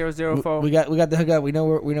 281-330-8004. We got the hookup. We know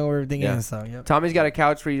where everything Yeah. is. So yep. Tommy's got a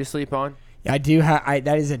couch for you to sleep on. I do have.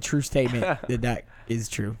 That is a true statement. that is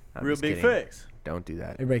true. I'm Real just big kidding. fix. Don't do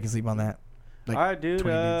that. Everybody can sleep on that. Like, All right, dude.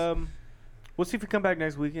 20 dudes. We'll see if we come back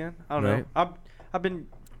next weekend. I don't Right. know. I've been,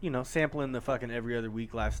 sampling the fucking every other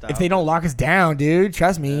week lifestyle. If they don't lock us down, dude,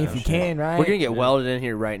 trust me. If you shit. can, right? We're gonna get welded in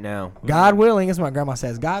here right now. God willing, that's what my grandma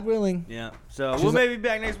says. God willing. Yeah. So She's we'll like- maybe be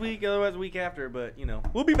back next week, otherwise the week after. But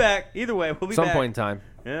we'll be back either way. We'll be Some back. point in time.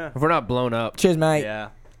 Yeah. If we're not blown up. Cheers, mate. Yeah.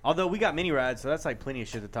 Although we got mini rides, so that's like plenty of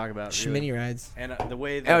shit to talk about. Really. Mini rides. And the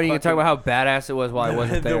way. Oh, you can talk about how badass it was while I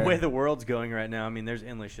wasn't the there. way the world's going right now. I mean, there's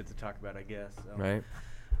endless shit to talk about. I guess. So. Right.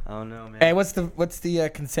 I don't know, man. Hey, what's the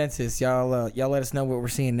consensus? Y'all let us know what we're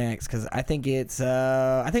seeing next, because I think it's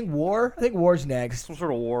war. I think war's next. Some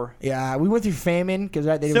sort of war. Yeah, we went through famine because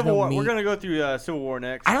right there was Civil no War. meat. We're gonna go through Civil War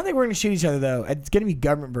next. I don't think we're gonna shoot each other though. It's gonna be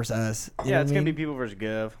government versus us. You know Yeah, what it's I gonna be mean? people versus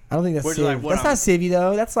Gov. I don't think that's We're civ. just like, what That's not civvy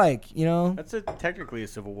though. That's like That's technically a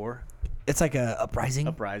civil war. it's like a uprising.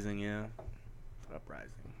 Uprising, yeah. Uprising.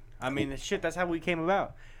 I mean, shit. That's how we came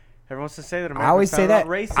about. Everyone wants to say that America. I always say that.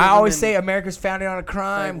 Racism I always and- say America's founded on a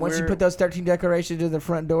crime. Like, Once you we're- put those 13 declarations to the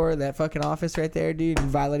front door of that fucking office right there, dude, you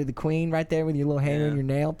violated the queen right there with your little hand Yeah. in your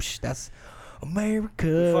nail. Psh, that's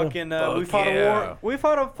America. Fucking, we fought a war. We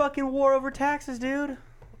fought a fucking war over taxes, dude.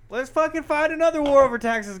 Let's fucking fight another war over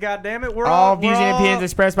taxes, goddammit. All views and opinions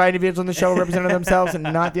expressed by individuals on the show represent themselves and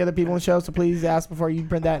not the other people on the show. So please ask before you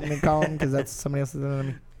print that and then call them, because that's somebody else's than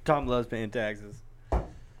me. Tom loves paying taxes. Oh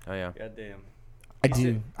yeah. Goddamn. I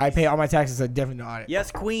do. I pay all my taxes. I definitely know it.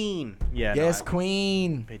 Yes, queen. Yeah. Yes, no, I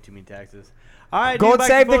queen. pay too many taxes. All right, Go dude, and Bikes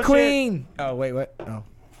save the Bullshit. queen. Oh wait, what? Oh.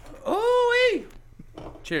 Ooh-wee.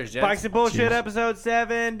 Cheers, Jen. Bikes and Bullshit Cheers. episode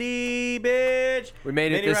 70, bitch. We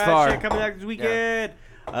made it Mini this ride far. Shit coming back this weekend.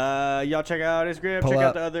 Y'all check out Instagram. Pull check up.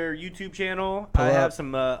 out the other YouTube channel. Pull I have up.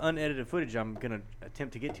 some unedited footage I'm gonna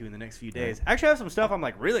attempt to get to in the next few days. Actually, I have some stuff I'm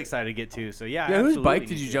like really excited to get to. So yeah. Yeah, whose absolutely bike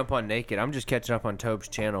did need you to. jump on naked? I'm just catching up on Tobe's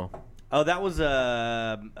channel. Oh, that was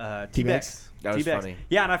T-Bex. That was T-Bex. funny.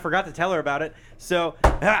 Yeah, and I forgot to tell her about it. So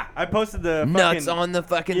I posted the Nuts fucking, on the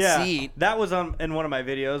fucking yeah, seat. that was in one of my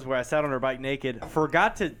videos where I sat on her bike naked.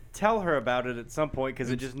 Forgot to tell her about it at some point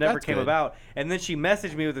because it just never That's came good. about. And then she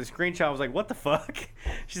messaged me with a screenshot. I was like, "What the fuck?"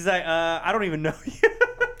 She's like, "I don't even know you."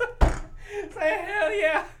 It's like, hell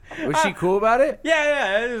yeah. Was she cool about it?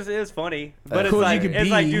 Yeah, it was funny, but Cool as it's you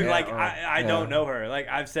like could be. dude, Yeah, like right. I don't know her. Like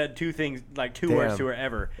I've said two things, like two words Damn. to her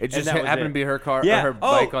ever. It and just that was happened it. to be her car, Yeah. or her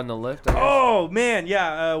Oh. bike on the lift. I guess. Oh man,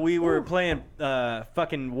 yeah, we were playing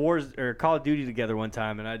fucking Wars or Call of Duty together one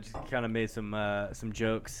time, and I just kind of made some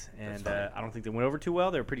jokes, and I don't think they went over too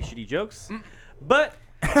well. They were pretty shitty jokes, but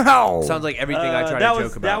Sounds like everything I try that to was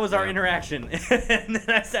joke about. that was our Yeah. interaction, and then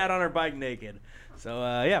I sat on her bike naked. So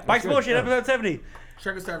yeah, Bike's Bullshit, episode 70.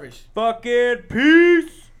 Shark and Starfish. Fucking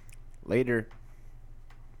peace. Later.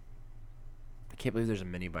 I can't believe there's a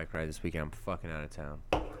mini bike ride this weekend. I'm fucking out of town.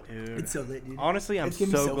 Dude. It's so lit, dude. Honestly, I'm It's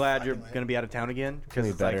gonna be so so glad you're fucking lit. gonna be out of town again. It's gonna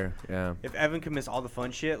be it's like, better. Yeah. if Evan can miss all the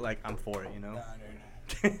fun shit, like I'm for it, you know.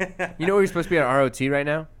 You know where you're supposed to be at ROT right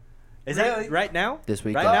now? Is Really? that right now? This Right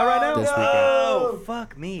weekend. now, right now. This weekend. Oh,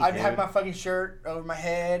 fuck me. I'd dude. have my fucking shirt over my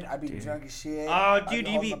head. I'd be drunk as shit. Oh, I'd dude,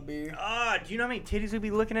 you hold be. my beer. Do you know how many titties we'd be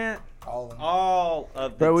looking at? All of them. All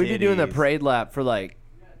of the Bro, we'd be doing the titties. parade lap for like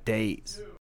days.